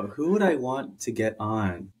 Who would I want to get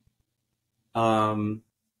on?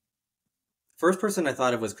 First person I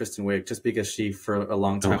thought of was Kristen Wiig, just because she, for a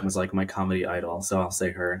long time, was like my comedy idol. So I'll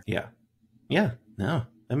say her. Yeah. Yeah. No.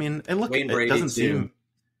 I mean, and look, Wayne it Brady doesn't too. seem.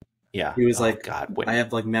 Yeah. He was like, God, I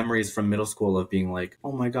have like memories from middle school of being like,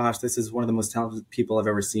 oh my gosh, this is one of the most talented people I've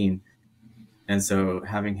ever seen. And so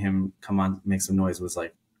having him come on, make some noise was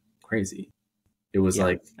like crazy. It was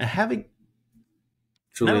like having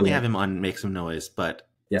truly not only have him on Make Some Noise, but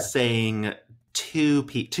saying two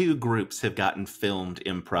groups have gotten filmed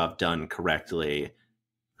improv done correctly.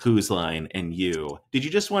 Whose Line and you. Did you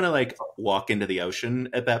just want to like walk into the ocean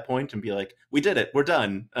at that point and be like, we did it, we're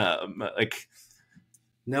done?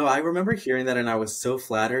 No, I remember hearing that and I was so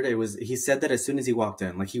flattered. He said that as soon as he walked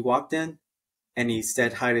in. Like, he walked in and he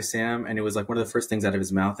said hi to Sam, and it was like one of the first things out of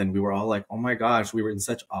his mouth, and we were all like, oh my gosh, we were in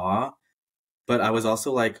such awe. But I was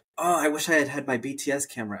also like, oh, I wish I had had my BTS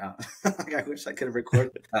camera out. Like, I wish I could have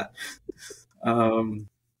recorded that.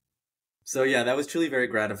 So yeah, that was truly very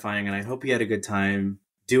gratifying, and I hope he had a good time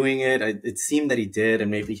doing it. It seemed that he did, and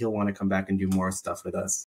maybe he'll want to come back and do more stuff with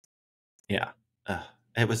us. Yeah.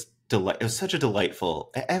 It was it was such a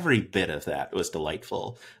delightful, every bit of that was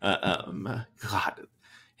delightful. God,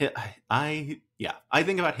 I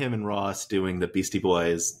think about him and Ross doing the Beastie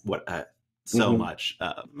Boys so much,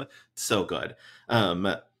 so good.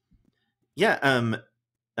 I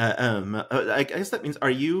guess that means, are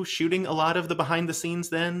you shooting a lot of the behind the scenes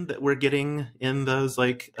then that we're getting in those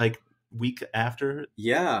like week after?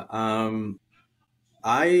 Yeah.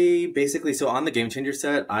 I basically, so on the Game Changer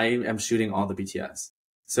set, I am shooting all the BTS.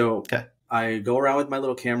 So I go around with my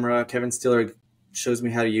little camera. Kevin Stiller shows me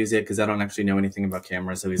how to use it because I don't actually know anything about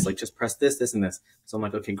cameras. So he's like, just press this, this, and this. So I'm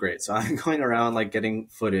like, okay, great. So I'm going around like getting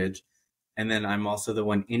footage. And then I'm also the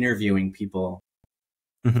one interviewing people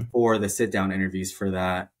for the sit down interviews for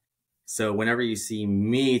that. So whenever you see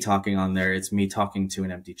me talking on there, it's me talking to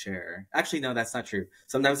an empty chair. Actually, no, that's not true.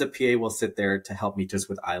 Sometimes a PA will sit there to help me just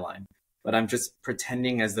with eyeline. But I'm just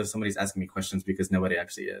pretending as though somebody's asking me questions because nobody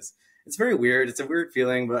actually is. It's very weird. It's a weird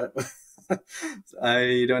feeling, but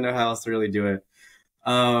I don't know how else to really do it.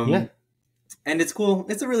 And it's cool.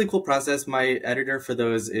 It's a really cool process. My editor for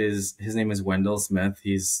those his name is Wendell Smith.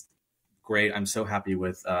 He's great. I'm so happy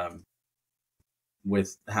with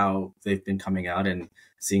how they've been coming out and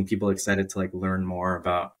seeing people excited to like learn more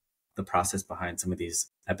about the process behind some of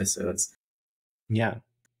these episodes. Yeah.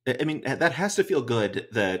 I mean, that has to feel good.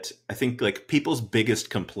 That I think like people's biggest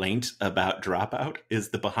complaint about Dropout is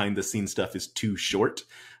the behind the scenes stuff is too short.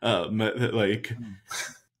 People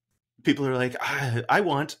are like, I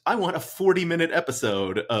want a 40-minute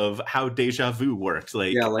episode of how Deja Vu works.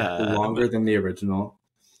 Like, longer than the original.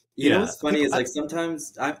 You know what's funny is like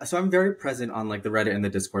sometimes I'm very present on like the Reddit and the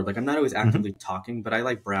Discord. Like, I'm not always actively talking, but I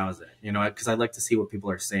like browse it, you know, because I like to see what people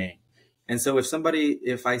are saying. And so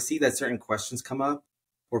if I see that certain questions come up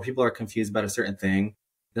or people are confused about a certain thing,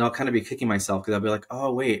 then I'll kind of be kicking myself because I'll be like,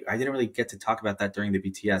 oh wait, I didn't really get to talk about that during the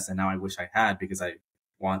BTS, and now I wish I had because I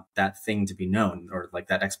want that thing to be known or like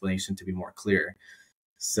that explanation to be more clear.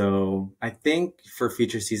 So I think for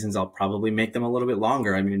future seasons, I'll probably make them a little bit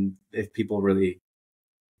longer. I mean, if people really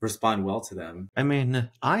respond well to them. I mean,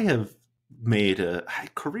 I have made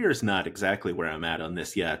career's not exactly where I'm at on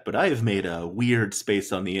this yet, but I have made a weird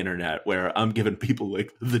space on the internet where I'm giving people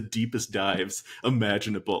like the deepest dives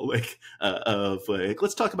imaginable, like of like,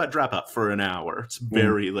 let's talk about Dropout for an hour. It's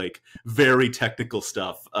very technical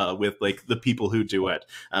stuff with like the people who do it.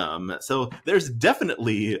 So there's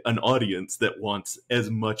definitely an audience that wants as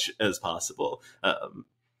much as possible. Like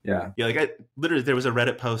there was a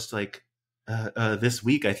Reddit post like this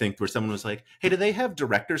week, I think, where someone was like, hey, do they have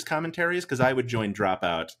director's commentaries? Because I would join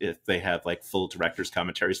Dropout if they have like full director's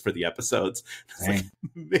commentaries for the episodes. Someone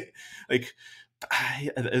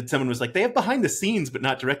was like, they have behind the scenes, but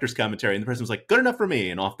not director's commentary. And the person was like, good enough for me.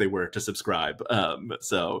 And off they were to subscribe.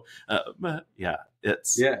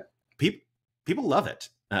 people love it.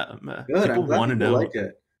 Good. I'm People glad want to people know. like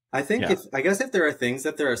it. I think Yeah. I guess if there are things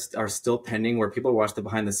that are still pending where people watch the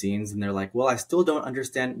behind the scenes and they're like, well, I still don't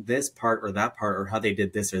understand this part or that part or how they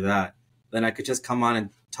did this or that, then I could just come on and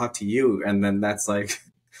talk to you. And then that's like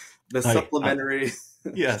the I supplementary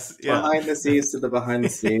yes, yeah. behind the scenes to the behind the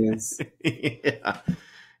scenes. Yeah.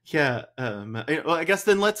 Yeah. Well, I guess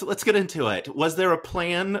then let's get into it. Was there a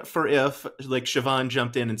plan for if like Siobhan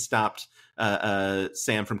jumped in and stopped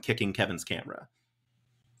Sam from kicking Kevin's camera?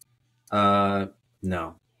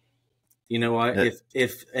 No. You know what? Uh,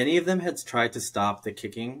 If any of them had tried to stop the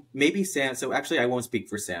kicking, maybe Sam. So actually, I won't speak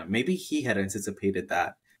for Sam. Maybe he had anticipated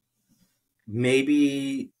that.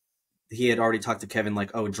 Maybe he had already talked to Kevin,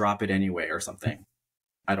 like, "Oh, drop it anyway" or something.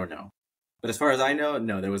 I don't know. But as far as I know,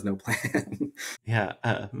 no, there was no plan. yeah.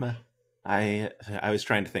 I was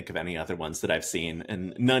trying to think of any other ones that I've seen,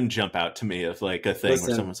 and none jump out to me of like a thing where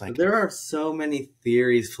Listen, someone's like, there are so many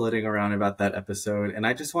theories floating around about that episode, and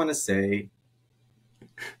I just want to say,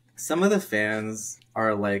 some of the fans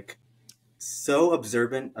are like so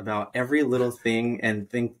observant about every little thing and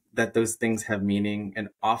think that those things have meaning, and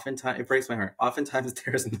oftentimes it breaks my heart. Oftentimes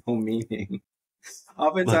there's no meaning. "Look,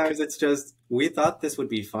 Oftentimes it's just we thought this would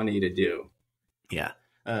be funny to do. yeah,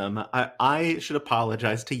 I should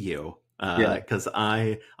apologize to you." Yeah. Because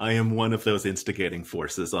I am one of those instigating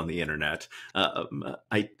forces on the internet.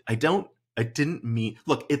 I didn't mean.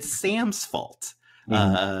 Look, it's Sam's fault.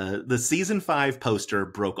 The season 5 poster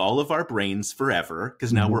broke all of our brains forever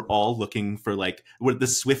because now we're all looking for like where the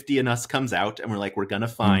Swifty in us comes out and we're like we're gonna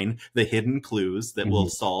find the hidden clues that will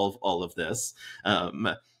solve all of this.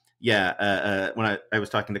 When I was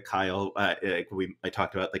talking to Kyle, I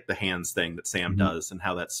talked about like the hands thing that Sam does and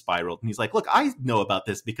how that spiraled, and he's like, "Look, I know about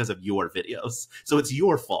this because of your videos, so it's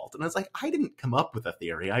your fault." And I was like, "I didn't come up with a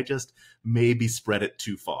theory. I just maybe spread it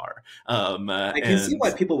too far." I can see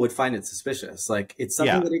why people would find it suspicious. Like it's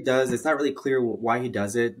something that he does. It's not really clear why he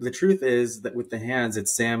does it. The truth is that with the hands,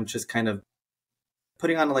 it's Sam just kind of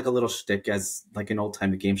putting on like a little shtick as like an old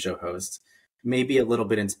time game show host. Maybe a little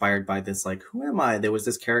bit inspired by this, like, who am I? There was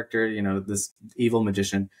this character, you know, this evil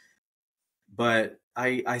magician. But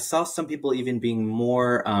I saw some people even being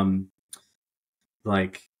more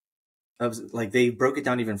like they broke it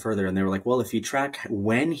down even further, and they were like, well, if you track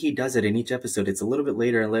when he does it in each episode, it's a little bit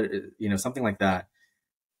later and you know, something like that.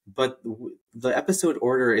 But the episode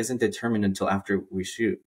order isn't determined until after we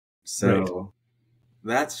shoot, so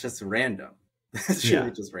that's just random. That's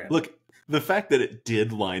really just random. Look, the fact that it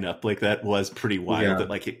did line up like that was pretty wild. That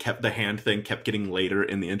like it kept the hand thing kept getting later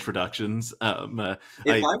in the introductions.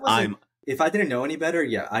 If I didn't know any better,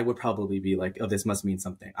 yeah, I would probably be like, oh, this must mean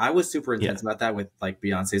something. I was super intense about that with like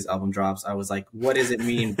Beyonce's album drops. I was like, what does it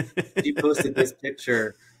mean? She posted this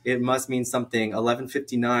picture. It must mean something.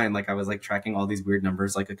 11:59. Like I was like tracking all these weird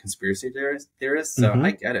numbers like a conspiracy theorist. So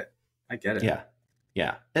I get it. I get it.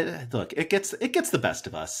 Yeah. Look, it gets the best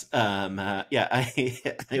of us. I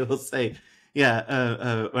will say, when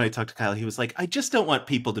I talked to Kyle, he was like, I just don't want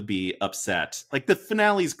people to be upset. Like the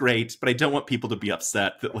finale's great, but I don't want people to be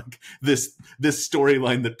upset that like this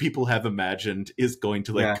storyline that people have imagined is going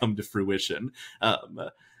to like come to fruition.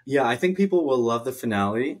 I think people will love the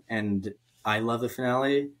finale, and I love the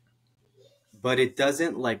finale, but it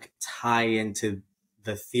doesn't like tie into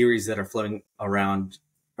the theories that are floating around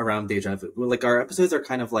Deja Vu. Like our episodes are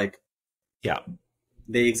kind of like,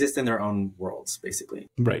 they exist in their own worlds, basically.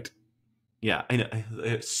 Right. Yeah, I know.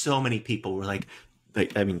 So many people were like,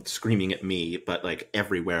 I mean, screaming at me, but like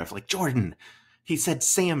everywhere of like, Jordan, he said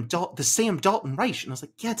Sam Dalton Reich, and I was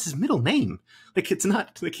like, yeah, it's his middle name. Like it's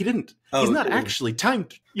not like he didn't. He's not actually time.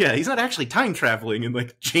 Yeah, he's not actually time traveling and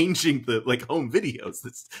like changing the like home videos.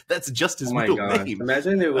 That's just his middle name.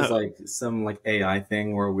 Imagine it was like some like AI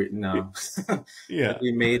thing where we like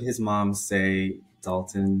we made his mom say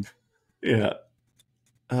Dalton. Yeah.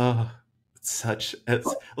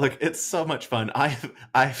 It's so much fun.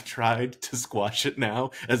 I've tried to squash it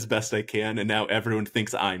now as best I can, and now everyone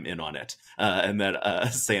thinks I'm in on it, and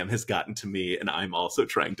that Sam has gotten to me, and I'm also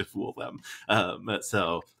trying to fool them.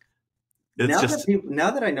 So it's now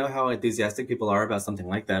that I know how enthusiastic people are about something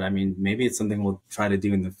like that, I mean, maybe it's something we'll try to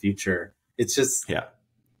do in the future. It's just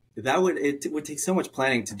it would take so much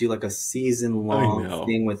planning to do like a season-long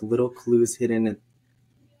thing with little clues hidden.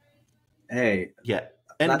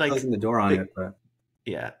 And not closing the door on it, but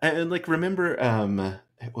and like remember,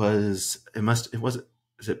 is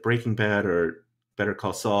it Breaking Bad or Better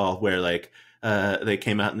Call Saul, where like they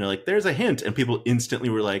came out and they're like, there's a hint, and people instantly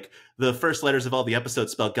were like, the first letters of all the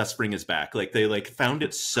episodes spell Gus Fring is back. Like they like found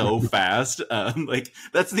it so fast. Like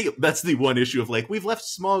that's the one issue of like, we've left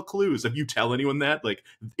small clues. If you tell anyone that, like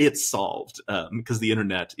it's solved, because the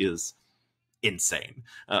internet is insane.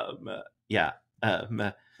 Yeah.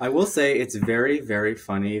 I will say it's very, very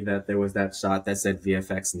funny that there was that shot that said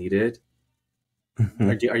VFX needed.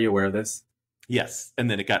 Are you aware of this? Yes, and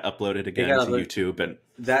then it got uploaded again to YouTube, and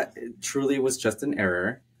that truly was just an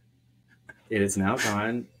error. It is now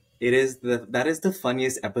gone. That is the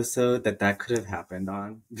funniest episode that could have happened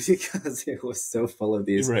on, because it was so full of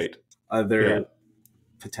these other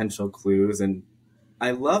potential clues. And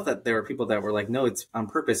I love that there were people that were like, no, it's on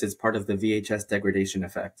purpose. It's part of the VHS degradation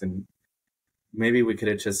effect. And maybe we could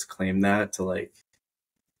have just claimed that to like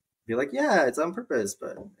be like, yeah, it's on purpose,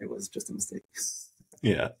 but it was just a mistake.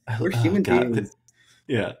 Yeah. We're human beings.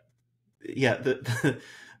 Yeah.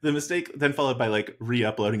 The mistake then followed by like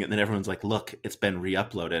re-uploading it, and then everyone's like, look, it's been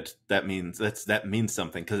re-uploaded. That means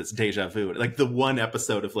something, because it's deja vu. Like the one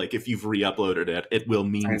episode of like, if you've re-uploaded it, it will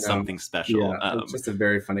mean something special. Yeah, it's just a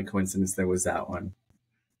very funny coincidence there was that one.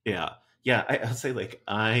 Yeah. I'll say like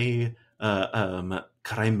I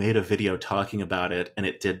made a video talking about it, and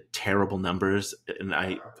it did terrible numbers, and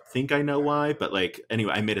I think I know why, but like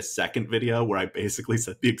anyway, I made a second video where I basically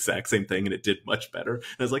said the exact same thing, and it did much better. And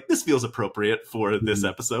I was like, this feels appropriate for this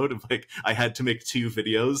episode. Of like, I had to make 2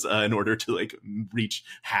 videos in order to like reach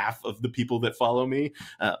half of the people that follow me.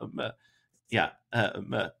 But yeah,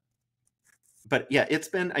 it's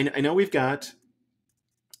been. I know we've got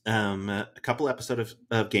a couple episodes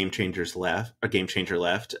of Game Changer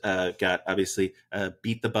left. Got obviously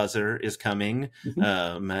Beat the Buzzer is coming,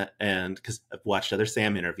 and because I've watched other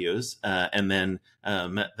Sam interviews, and then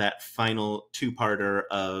that final 2-parter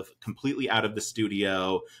of completely out of the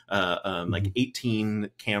studio, like 18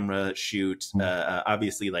 camera shoot,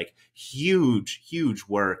 obviously like huge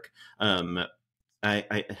work. I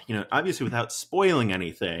obviously without spoiling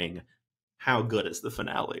anything, how good is the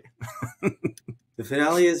finale? The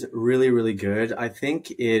finale is really, really good. I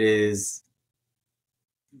think it is...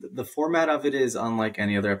 The format of it is unlike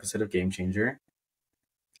any other episode of Game Changer.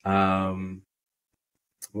 What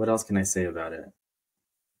else can I say about it?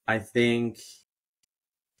 I think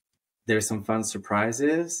there's some fun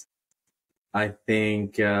surprises. I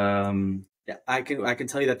think I can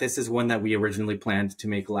tell you that this is one that we originally planned to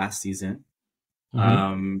make last season.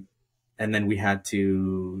 And then we had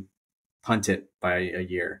to punt it by a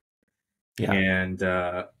year. Yeah. And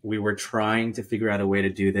we were trying to figure out a way to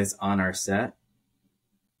do this on our set,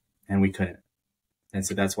 and we couldn't. And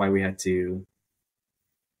so that's why we had to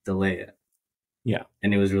delay it. Yeah.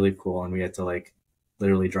 And it was really cool. And we had to like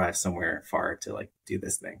literally drive somewhere far to like do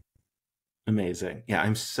this thing. Amazing. Yeah.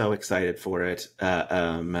 I'm so excited for it.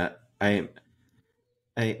 I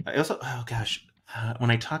also, oh gosh, when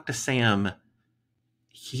I talked to Sam,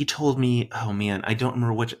 he told me, oh man, I don't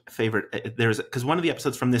remember which favorite there's, because one of the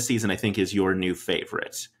episodes from this season I think is your new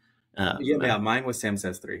favorite. Yeah, mine was Sam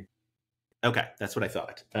Says 3. Okay, that's what I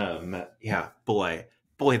thought. Yeah, boy,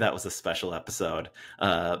 that was a special episode.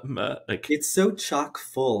 Like, it's so chock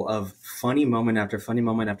full of funny moment after funny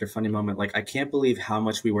moment after funny moment. Like, I can't believe how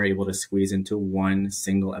much we were able to squeeze into one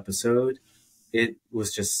single episode. It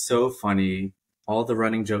was just so funny. All the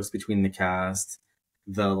running jokes between the cast,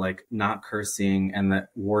 the like not cursing, and the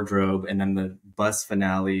wardrobe, and then the bus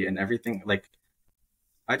finale and everything. Like,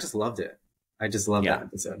 I just loved it. I just loved that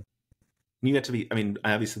episode. You get to be, I mean,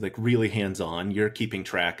 obviously like really hands-on. You're keeping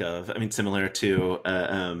track of, I mean, similar to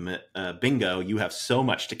Bingo, you have so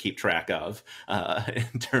much to keep track of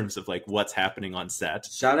in terms of like what's happening on set.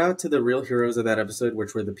 Shout out to the real heroes of that episode,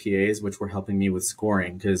 which were the PAs, which were helping me with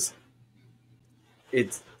scoring, because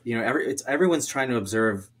it's, you know, everyone's trying to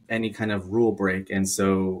observe any kind of rule break, and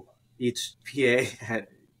so each PA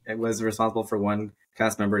was responsible for one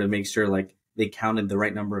cast member to make sure like they counted the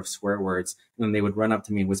right number of swear words, and then they would run up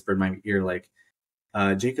to me and whisper in my ear like,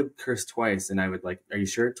 Jacob cursed twice, and I would like, are you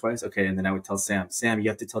sure? Twice? Okay. And then I would tell Sam, you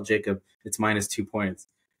have to tell Jacob it's -2 points,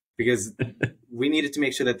 because we needed to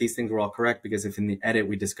make sure that these things were all correct, because if in the edit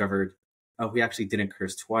we discovered, oh, we actually didn't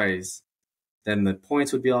curse twice, then the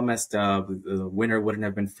points would be all messed up. The winner wouldn't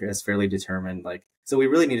have been as fairly determined. Like, so we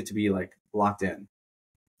really needed to be like locked in.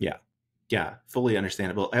 Yeah, fully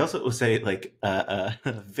understandable. I also will say, like,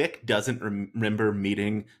 Vic doesn't remember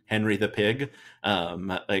meeting Henry the Pig.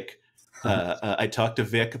 I talked to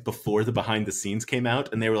Vic before the behind the scenes came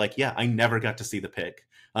out, and they were like, yeah, I never got to see the pig.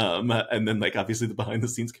 And then, like, obviously the behind the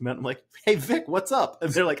scenes came out. I'm like, hey, Vic, what's up?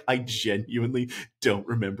 And they're like, I genuinely don't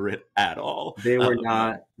remember it at all. They were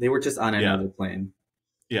they were just on another plane.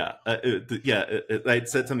 Yeah. I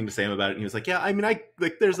said something to Sam about it, and he was like, yeah, I mean,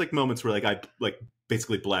 there's like moments where like I like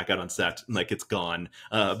basically black out on set and like it's gone.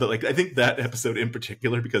 But like, I think that episode in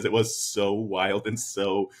particular, because it was so wild and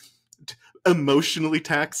so emotionally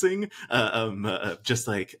taxing, just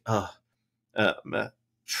like,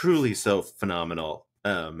 truly so phenomenal.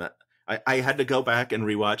 I had to go back and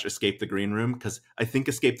rewatch Escape the Green Room because I think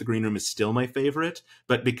Escape the Green Room is still my favorite.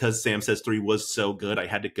 But because Sam Says 3 was so good, I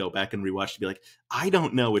had to go back and rewatch to be like, I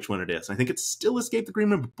don't know which one it is. I think it's still Escape the Green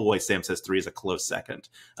Room, but boy, Sam Says 3 is a close second.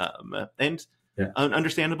 And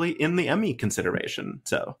understandably in the Emmy consideration.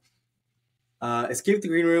 So Escape the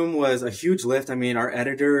Green Room was a huge lift. I mean, our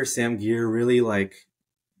editor, Sam Gear, really like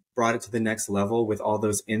brought it to the next level with all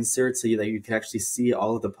those inserts so that you could actually see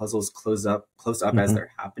all of the puzzles close up as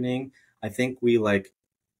they're happening. I think we like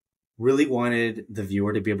really wanted the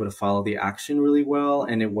viewer to be able to follow the action really well,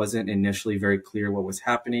 and it wasn't initially very clear what was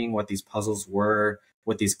happening, what these puzzles were,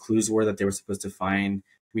 what these clues were that they were supposed to find.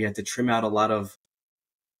 We had to trim out a lot of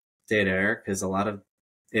dead air because a lot of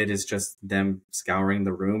it is just them scouring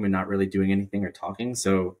the room and not really doing anything or talking.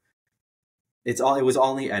 So it was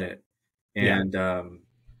all in the edit. And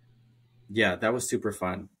yeah, that was super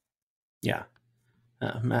fun. Yeah.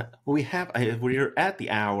 We're at the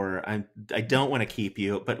hour. I don't want to keep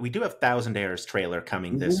you, but we do have Thousand Airs trailer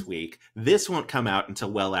coming this week. This won't come out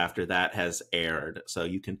until well after that has aired, so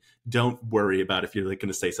don't worry about if you're like going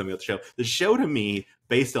to say something about the show. The show to me,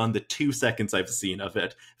 based on the 2 seconds I've seen of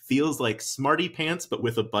it, feels like Smartypants, but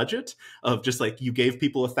with a budget of just like you gave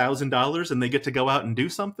people $1,000 and they get to go out and do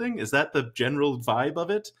something. Is that the general vibe of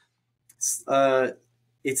it?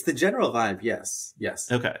 It's the general vibe. Yes.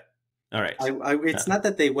 Okay. All right. It's not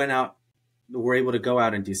that they were able to go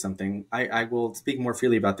out and do something. I will speak more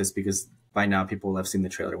freely about this because by now people have seen the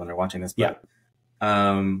trailer when they're watching this. But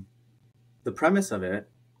the premise of it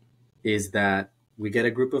is that we get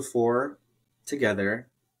a group of 4 together.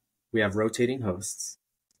 We have rotating hosts.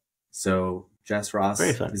 So Jess Ross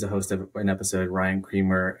is a host of an episode, Ryan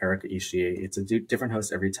Creamer, Erica Ishii. It's a different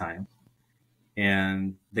host every time.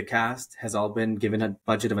 And the cast has all been given a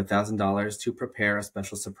budget of $1,000 to prepare a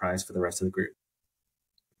special surprise for the rest of the group.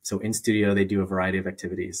 So in studio, they do a variety of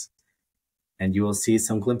activities, and you will see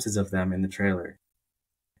some glimpses of them in the trailer.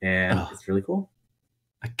 And it's really cool.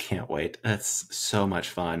 I can't wait. That's so much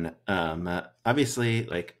fun. Obviously,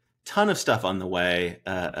 like ton of stuff on the way.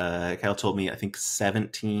 Kyle told me, I think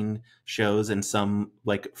 17 shows in some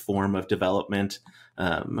like form of development,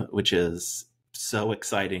 which is so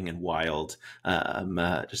exciting and wild.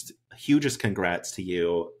 Just hugest congrats to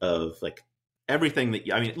you of like everything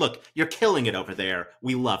that look, you're killing it over there.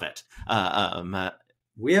 We love it.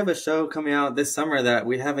 We have a show coming out this summer that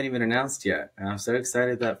we haven't even announced yet. And I'm so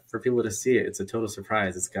excited for people to see it. It's a total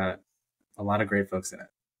surprise. It's got a lot of great folks in it.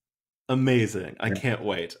 Amazing. I can't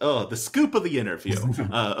wait. Oh, the scoop of the interview.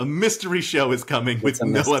 A mystery show is coming with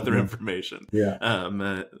no other information.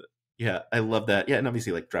 Yeah, I love that. Yeah, and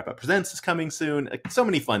obviously, like Dropout Presents is coming soon. Like, so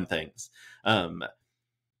many fun things. All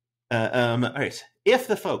right. If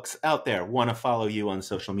the folks out there want to follow you on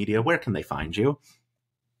social media, where can they find you?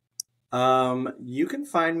 You can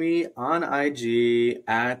find me on IG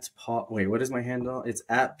at Paul. Wait, what is my handle? It's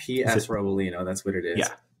at PS Robalino. That's what it is. Yeah.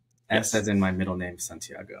 S as in my middle name,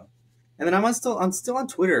 Santiago. And then I'm still on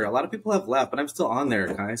Twitter. A lot of people have left, but I'm still on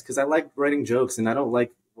there, guys, because I like writing jokes and I don't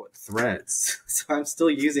like threads. So I'm still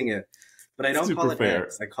using it, but I don't call it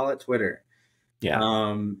X. I call it Twitter. Yeah.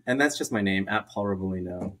 And that's just my name, at Paul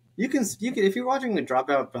Robalino. You can if you're watching the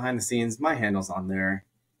Dropout behind the scenes, my handle's on there.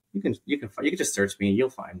 You can just search me.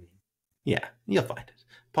 You'll find me. Yeah, you'll find it.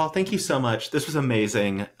 Paul, thank you so much. This was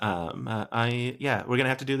amazing. We're gonna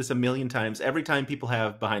have to do this a million times. Every time people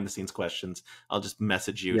have behind the scenes questions, I'll just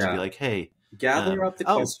message you to be like, "Hey, gather up the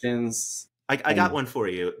questions." I got one for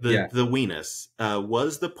you. The weenus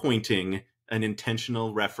was the pointing an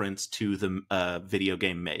intentional reference to the video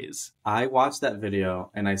game Maze. I watched that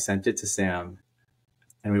video and I sent it to Sam,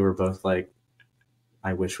 and we were both like,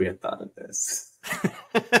 "I wish we had thought of this."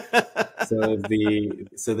 So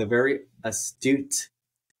the very astute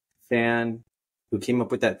fan who came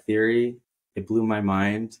up with that theory, it blew my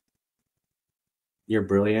mind. You're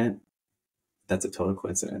brilliant. That's a total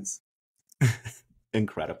coincidence.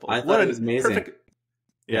 Incredible. I thought it was amazing. Perfect.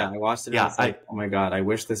 Yeah, I watched it and I was like, oh my God, I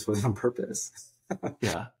wish this was on purpose.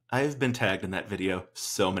 Yeah, I've been tagged in that video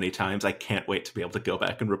so many times. I can't wait to be able to go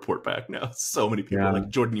back and report back now. So many people are like,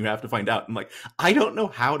 Jordan, you have to find out. I'm like, I don't know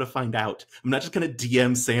how to find out. I'm not just going to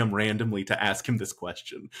DM Sam randomly to ask him this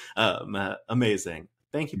question. Amazing.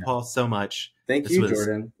 Thank you, Paul, so much. Thank you,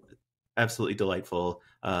 Jordan. Absolutely delightful.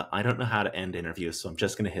 I don't know how to end interviews, so I'm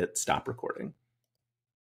just going to hit stop recording.